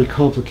very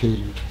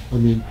complicated. I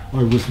mean,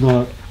 I was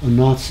not a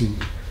Nazi,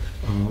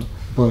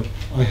 but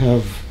I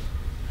have,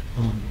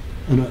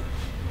 and I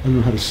don't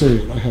know how to say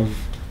it, I have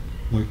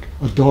like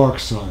a dark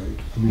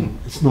side. I mean,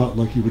 it's not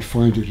like you would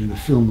find it in a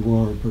film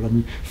noir, but I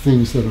mean,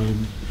 things that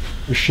I'm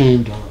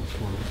ashamed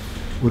of or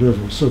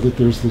whatever, so that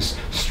there's this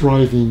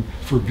striving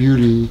for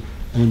beauty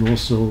and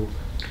also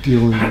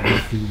dealing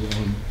with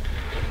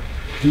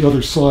the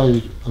other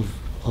side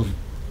of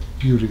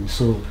beauty.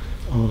 So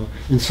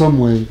in some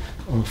way,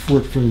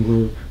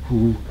 Furtwängler,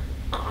 who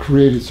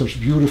created such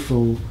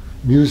beautiful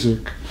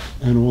music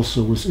and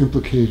also was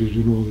implicated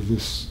in all of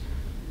this,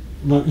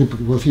 not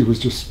implicated, well, he was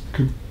just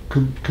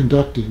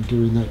conducting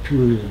during that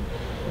period,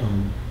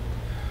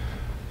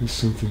 is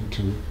something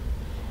to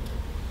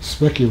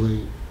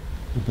speculate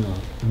about.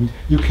 I mean,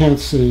 you can't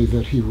say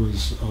that he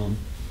was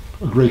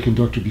a great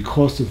conductor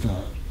because of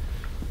that.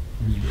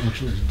 I mean,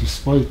 actually,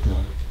 despite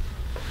that.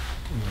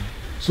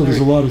 So there's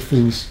a lot of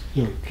things.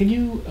 Yeah. Can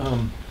you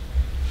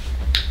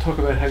talk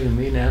about how you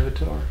made an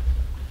avatar?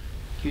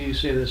 You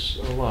say this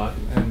a lot,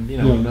 and you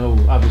know,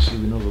 obviously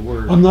we know the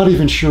word. I'm not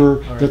even sure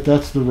right. that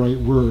that's the right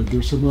word.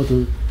 There's some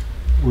other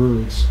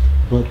words,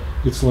 but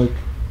it's like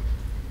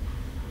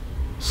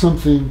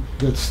something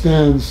that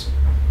stands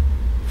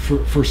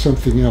for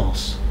something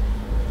else.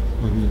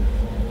 I mean,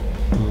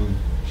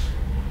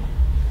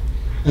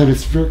 and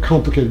it's very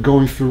complicated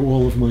going through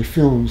all of my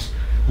films.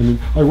 I mean,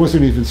 I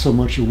wasn't even so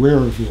much aware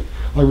of it.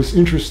 I was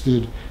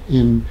interested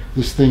in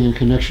this thing in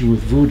connection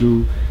with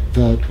voodoo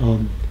that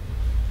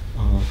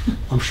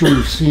I'm sure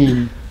you've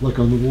seen, like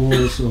on the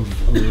walls of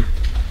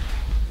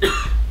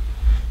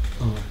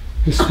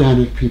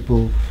Hispanic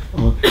people.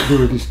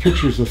 There are these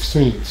pictures of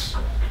saints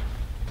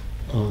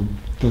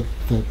that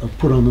are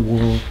put on the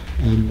wall,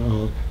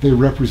 and they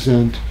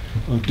represent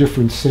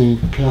different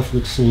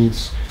Catholic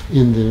saints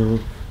in their,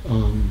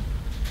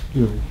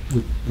 you know,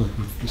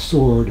 with the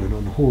sword and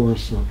on a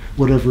horse or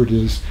whatever it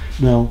is.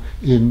 Now,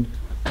 in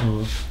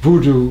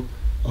voodoo,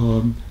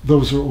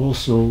 those are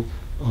also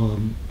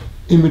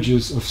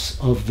images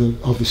of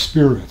the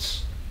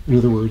spirits. In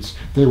other words,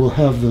 they will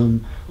have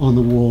them on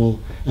the wall,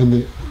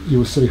 and you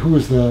will say, "Who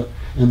is that?"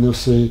 And they'll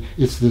say,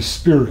 "It's this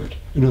spirit."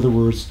 In other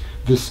words,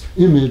 this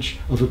image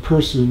of a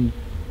person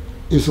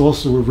is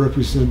also a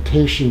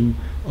representation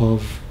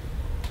of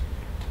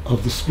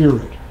the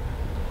spirit,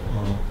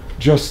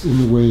 just in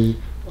the way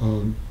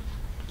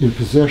in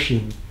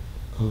possession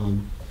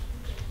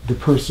the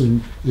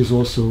person is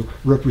also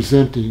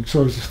representing.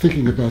 So I was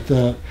thinking about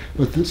that,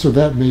 but so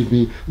that made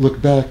me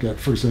look back at,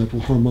 for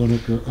example,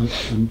 harmonica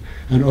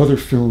and other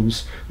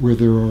films where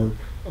there are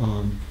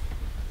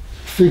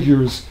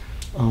figures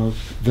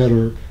that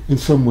are in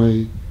some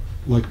way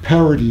like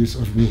parodies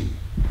of me.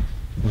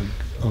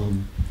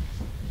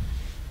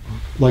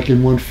 Like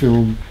in one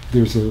film,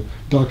 there's a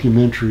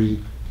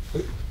documentary.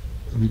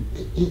 I mean,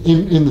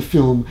 in the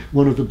film,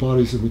 one of the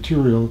bodies of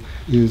material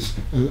is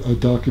a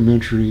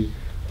documentary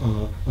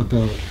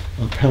about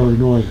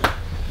paranoia,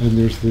 and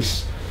there's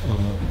this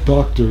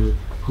doctor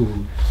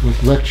who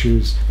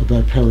lectures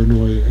about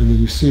paranoia, and then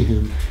you see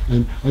him,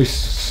 and I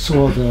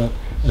saw that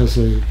as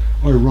a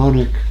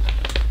ironic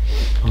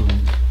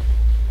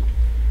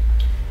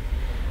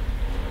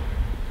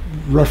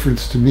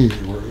reference to me,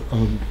 or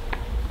I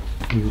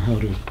don't know how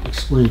to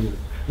explain it,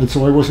 and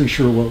so I wasn't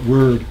sure what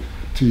word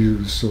to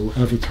use. So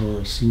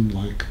avatar seemed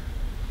like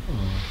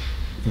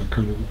that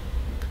kind of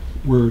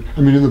word.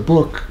 I mean, in the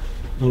book,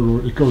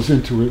 it goes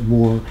into it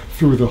more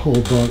through the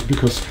whole book,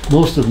 because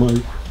most of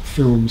my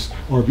films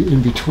are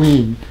in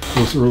between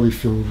those early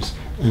films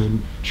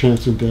and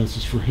Chants and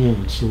Dances for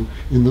Hands. So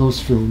in those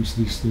films,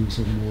 these things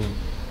are more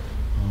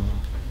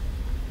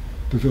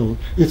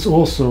developed. It's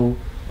also,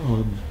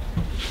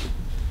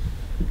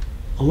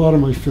 a lot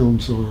of my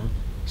films are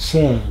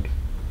sad.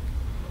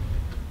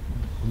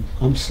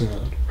 I'm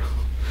sad.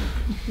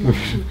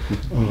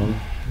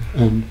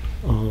 And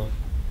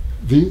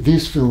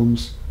these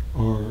films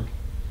are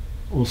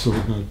also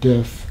about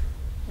death,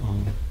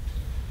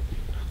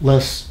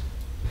 less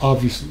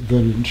obvious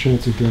than in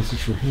Chants and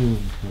Dances for Hands.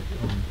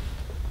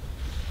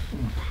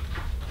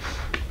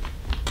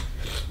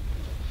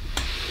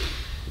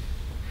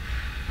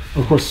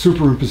 Of course,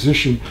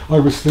 superimposition, I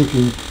was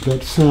thinking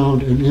that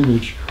sound and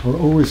image are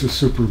always a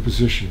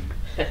superimposition.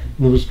 In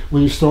other words,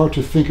 when you start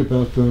to think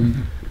about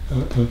them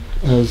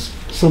as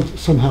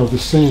somehow the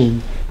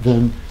same,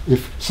 then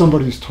if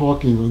somebody's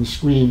talking on the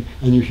screen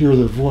and you hear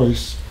their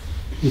voice,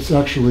 it's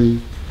actually,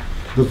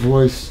 the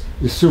voice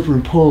is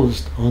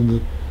superimposed on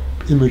the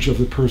image of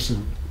the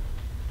person.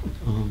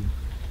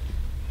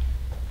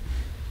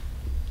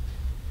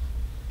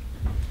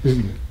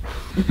 Isn't it?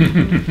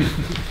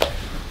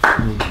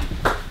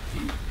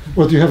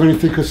 Well, do you have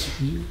anything? Because,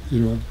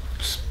 yeah.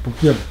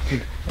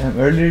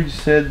 Earlier you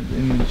said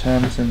in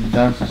Chants and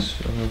Dances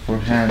for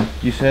Hand,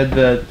 you said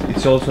that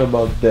it's also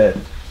about death.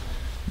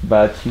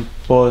 but he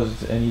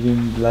paused and he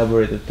didn't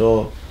elaborate at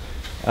all.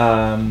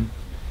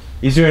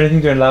 Is there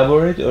anything to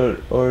elaborate,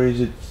 or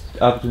is it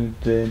up to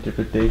the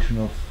interpretation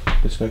of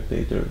the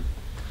spectator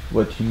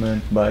what he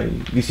meant by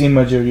this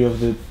imagery of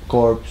the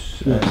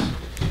corpse? Yes.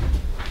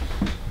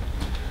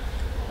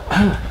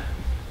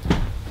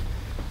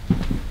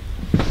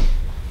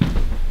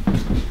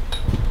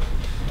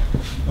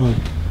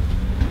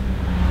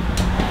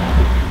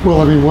 Well,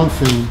 I mean, one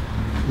thing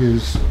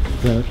is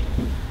that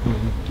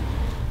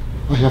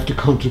I have to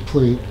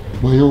contemplate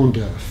my own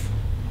death,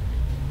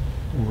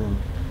 or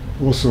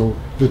also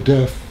the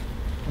death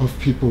of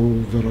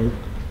people that are,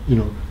 you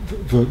know,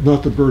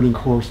 not the burning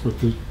corpse, but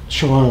the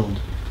child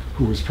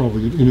who was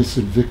probably an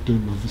innocent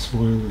victim of this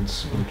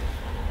violence, or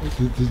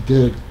the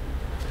dead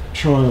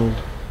child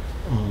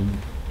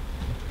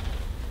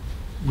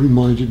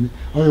reminded me.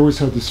 I always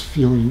had this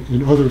feeling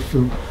in other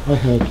films. I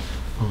had,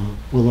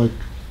 well, like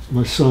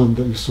my son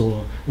that you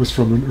saw was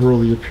from an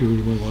earlier period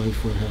of my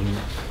life where I had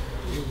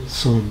a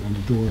son and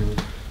a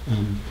daughter,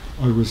 and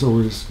I was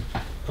always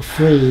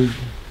afraid.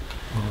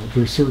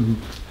 There are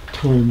certain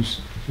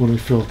times when I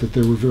felt that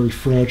they were very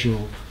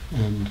fragile,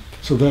 and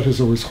so that has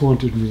always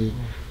haunted me,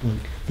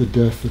 like the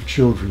death of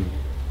children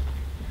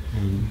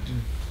and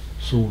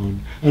so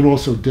on, and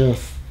also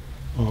death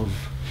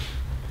of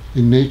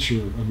in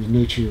nature. I mean,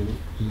 nature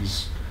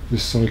is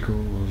this cycle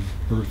of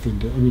birth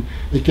and death. I mean,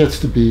 it gets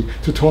to be,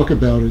 to talk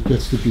about it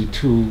gets to be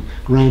too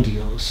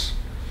grandiose.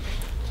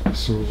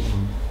 So,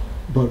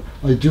 but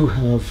I do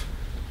have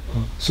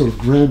sort of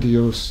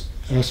grandiose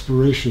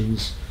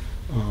aspirations,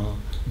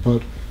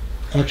 but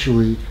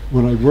actually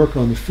when I work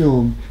on the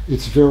film,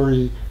 it's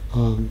very,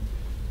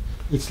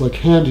 it's like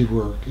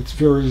handiwork. It's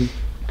very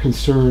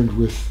concerned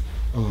with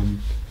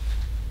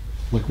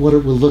like what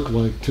it will look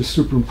like to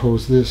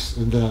superimpose this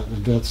and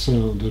that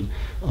sound, and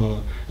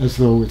as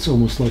though it's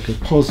almost like a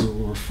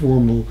puzzle or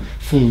formal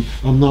thing.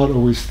 I'm not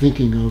always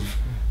thinking of,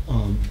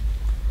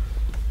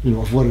 you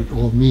know, of what it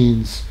all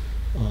means,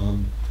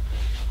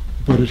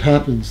 but it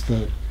happens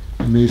that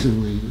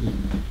amazingly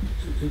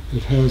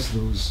it has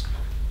those,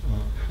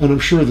 and I'm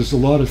sure there's a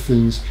lot of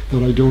things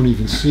that I don't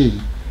even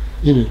see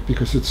in it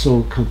because it's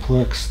so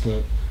complex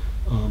that,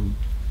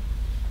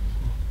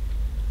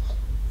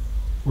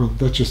 well,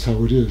 that's just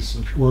how it is.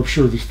 Or I'm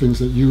sure there's things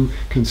that you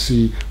can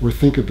see or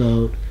think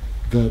about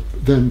that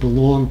then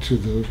belong to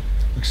the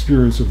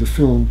experience of the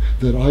film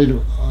that I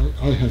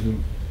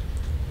haven't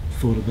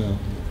thought about.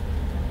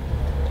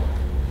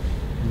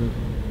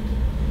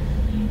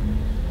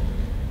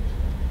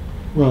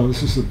 Well,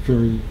 this is a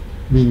very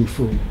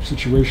meaningful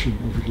situation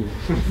over here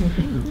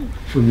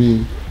for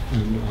me,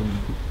 and I'm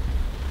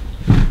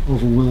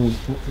overwhelmed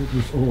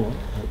with awe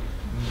at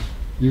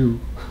you.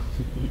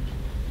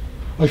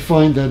 I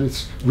find that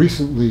it's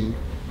recently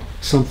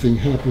something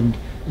happened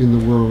in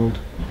the world.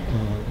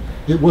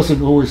 It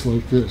wasn't always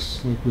like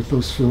this. Like with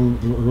those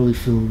the early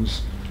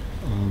films,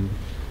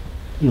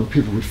 you know,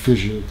 people would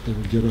fidget, they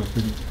would get up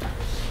and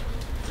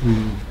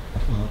leave.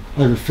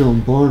 I have a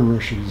film, Barn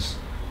Rushes,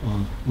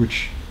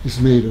 which is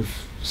made of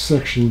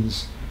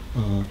sections.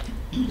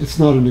 It's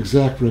not an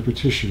exact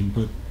repetition,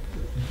 but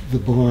the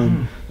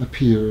barn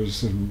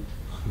appears and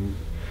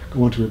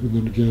go on to it and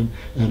then again.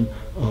 And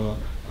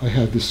I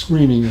had this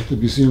screening at the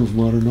Museum of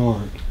Modern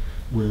Art,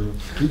 where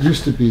it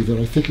used to be that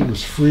I think it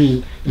was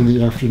free in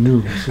the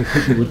afternoon, so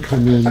people would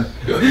come in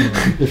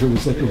if it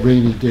was like a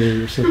rainy day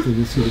or something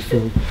and see the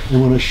film.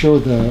 And when I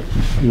showed that,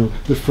 you know,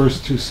 the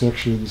first two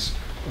sections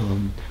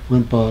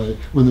went by.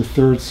 When the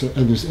third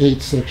and there's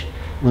 8 sections.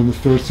 When the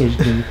third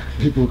section came,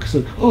 people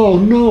said, "Oh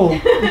no!"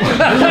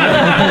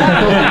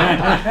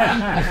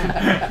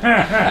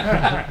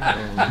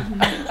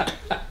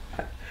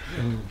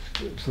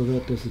 So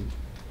that doesn't.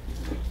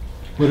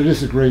 But it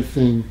is a great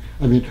thing.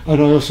 I mean, and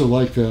I also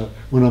like that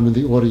when I'm in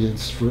the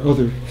audience for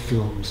other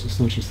films. It's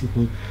not just the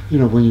one, you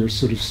know, when you're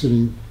sort of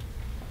sitting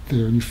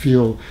there and you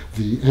feel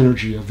the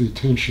energy of the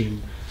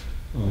attention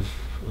of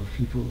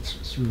people.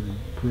 It's really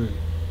great.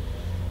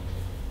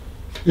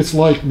 It's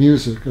like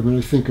music. I mean,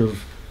 I think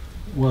of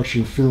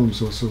watching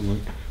films also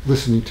like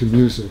listening to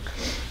music.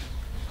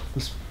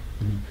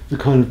 I mean, the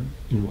kind of,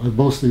 you know, I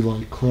mostly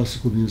like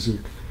classical music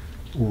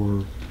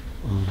or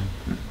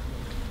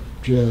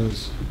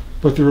jazz.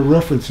 But there are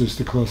references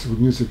to classical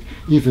music.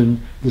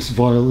 Even this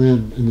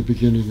violin in the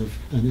beginning of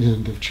and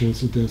end of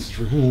Chants and Dances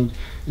for Hand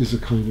is a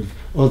kind of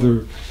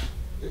other,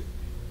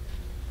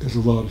 is a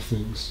lot of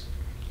things.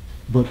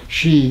 But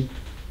she,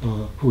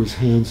 who is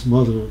Hand's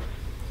mother,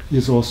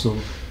 is also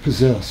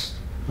possessed.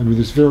 I mean,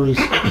 there's various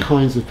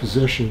kinds of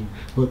possession,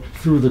 but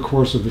through the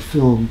course of the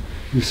film,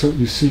 you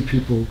see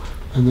people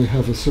and they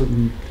have a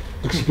certain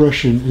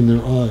expression in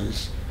their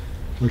eyes,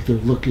 like they're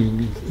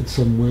looking in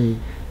some way,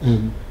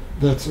 and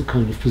that's a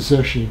kind of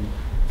possession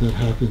that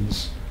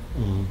happens.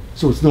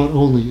 So it's not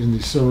only in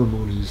these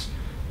ceremonies,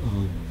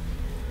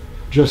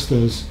 just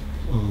as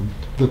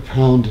the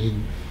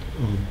pounding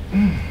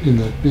in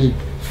that big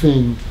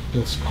thing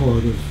that's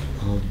part of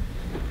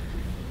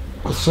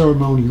a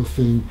ceremonial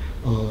thing,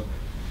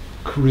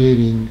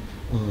 creating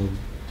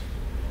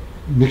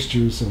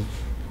mixtures of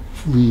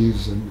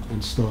leaves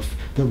and stuff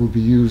that will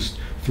be used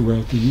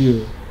throughout the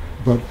year.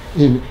 But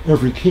in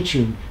every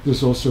kitchen,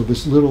 there's also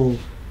this little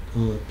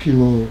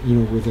pilon,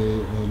 where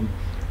they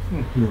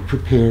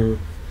prepare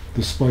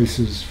the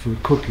spices for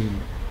cooking.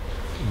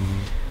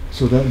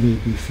 So that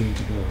made me think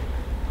about.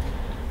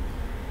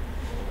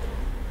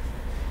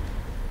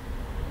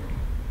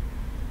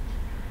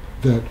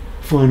 That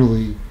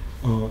finally,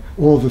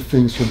 all the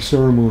things from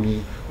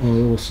ceremony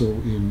are also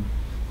in.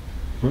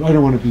 But I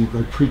don't want to be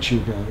like preachy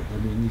about it. I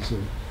mean, these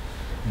are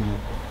not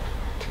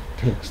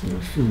texts; they're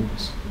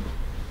films.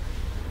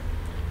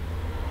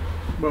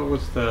 What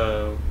was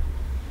the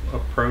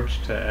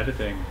approach to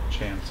editing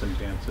Chants and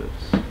Dances?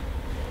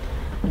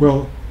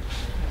 Well,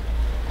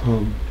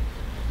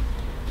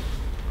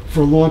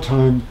 for a long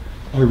time,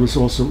 I was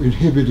also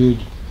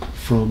inhibited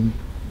from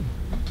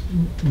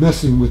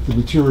messing with the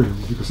material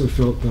because I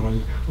felt that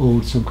I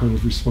owed some kind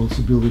of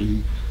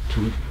responsibility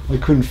to it. I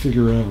couldn't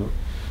figure out.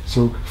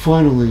 So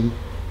finally,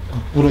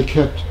 and I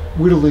kept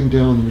whittling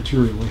down the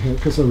material I had,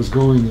 because I was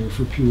going there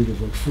for a period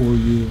of like 4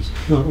 years,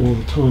 not all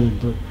the time,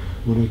 but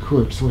when I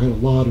could. So I had a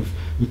lot of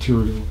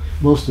material.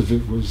 Most of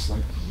it was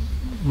like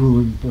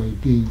ruined by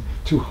being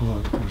too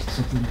hot or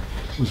something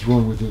was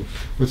wrong with it.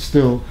 But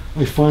still,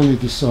 I finally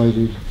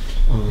decided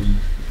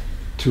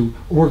to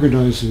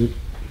organize it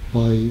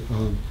by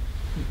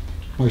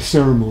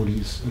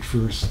ceremonies at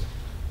first.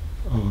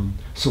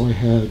 So I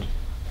had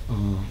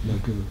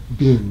like a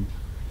bin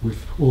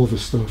with all the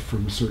stuff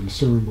from a certain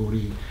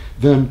ceremony.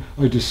 Then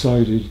I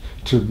decided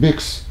to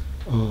mix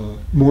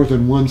more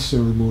than one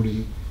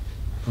ceremony,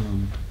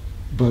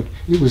 but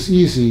it was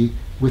easy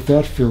with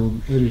that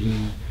film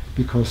editing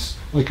because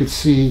I could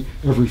see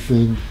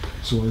everything,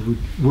 so I would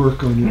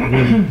work on it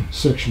one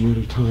section at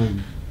a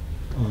time.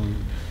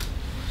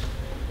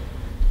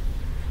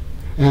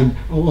 And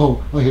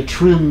I had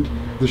trimmed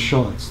the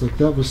shots. Like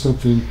that was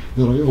something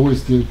that I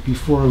always did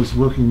before I was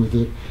working with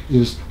it,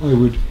 is I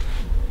would,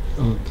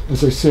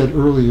 as I said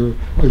earlier,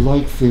 I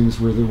liked things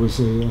where there was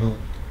a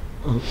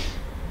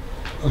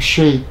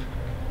shape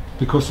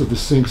because of the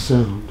sync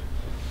sound.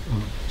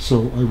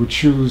 So I would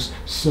choose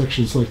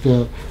sections like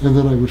that, and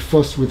then I would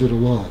fuss with it a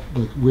lot,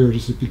 like where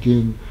does it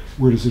begin,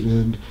 where does it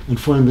end, and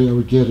finally I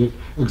would get it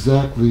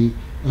exactly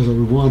as I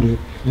would want it,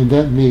 and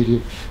that made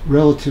it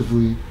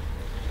relatively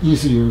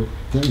easier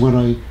that when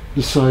I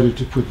decided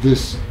to put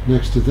this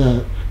next to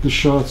that, the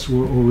shots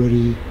were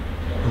already,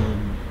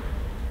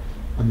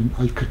 I mean,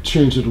 I could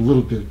change it a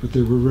little bit, but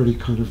they were already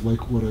kind of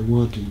like what I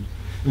wanted.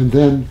 And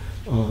then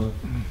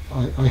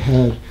I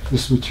had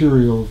this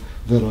material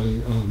that I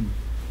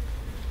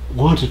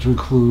wanted to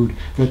include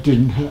that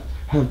didn't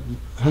have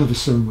a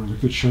ceremony,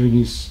 like the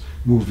Chinese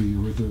movie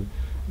or the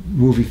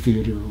movie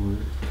theater or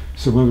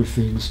some other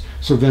things.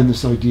 So then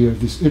this idea of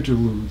these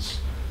interludes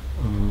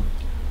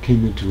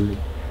came into it.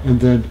 And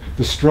then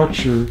the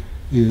structure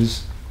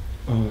is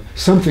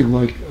something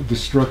like the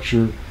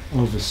structure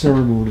of a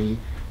ceremony,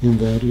 in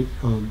that it,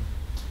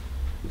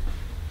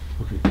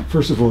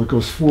 first of all, it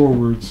goes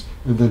forwards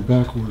and then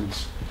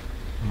backwards.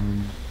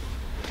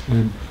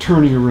 And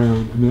turning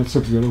around, I mean, that's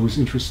something that always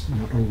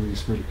not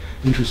always, but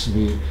interests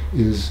me,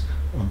 is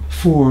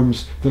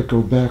forms that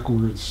go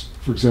backwards.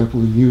 For example,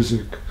 in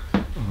music,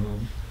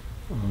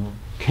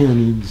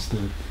 canons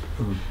that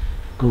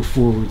go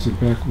forwards and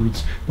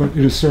backwards. But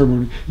in a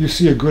ceremony, you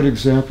see a good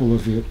example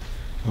of it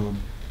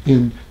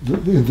in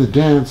the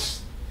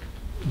dance,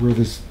 where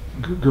this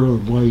girl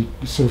in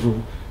white,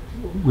 several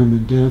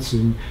women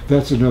dancing.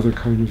 That's another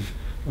kind of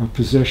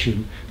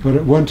possession. But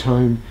at one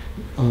time,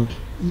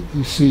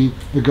 you see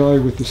the guy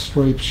with the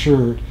striped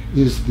shirt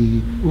is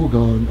the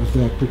Ugon of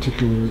that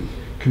particular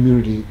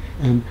community,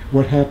 and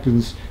what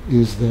happens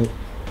is that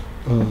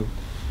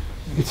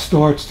it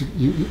starts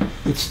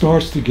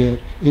to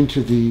get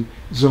into the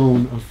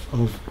zone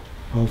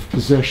of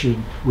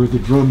possession, where the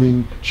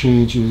drumming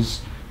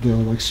changes. They'll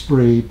like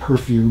spray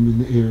perfume in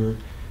the air,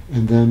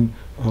 and then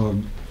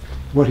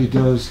what he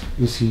does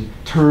is he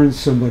turns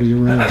somebody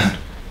around,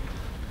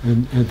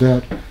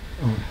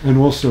 and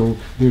also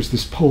there's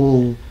this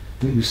pole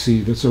that you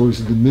see that's always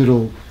in the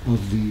middle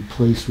of the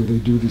place where they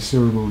do these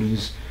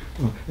ceremonies,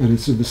 and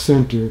it's in the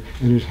center,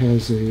 and it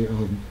has a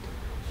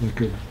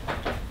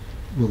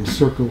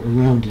circle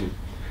around it,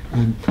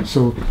 and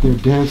so they're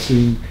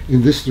dancing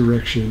in this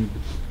direction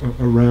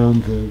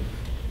around the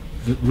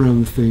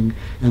thing,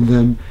 and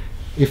then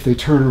if they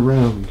turn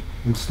around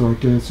and start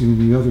dancing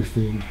in the other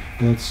thing,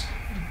 that's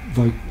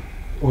like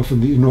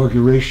often the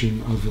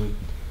inauguration of a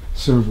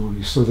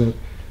ceremony. So that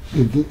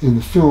in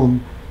the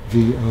film,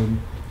 the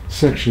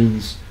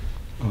sections,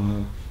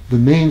 the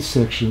main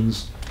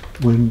sections,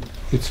 when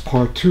it's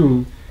part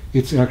two,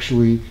 it's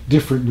actually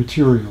different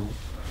material.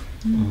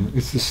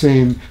 It's the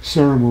same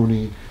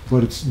ceremony,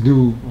 but it's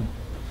new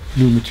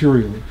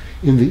material.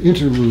 In the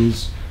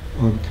interludes,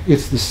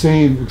 it's the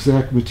same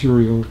exact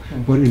material,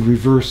 but in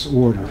reverse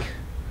order.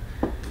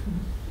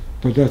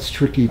 But that's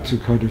tricky to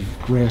kind of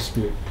grasp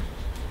it.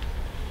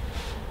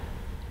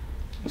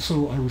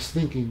 So I was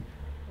thinking,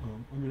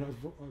 I mean,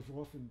 I've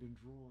often been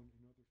drawn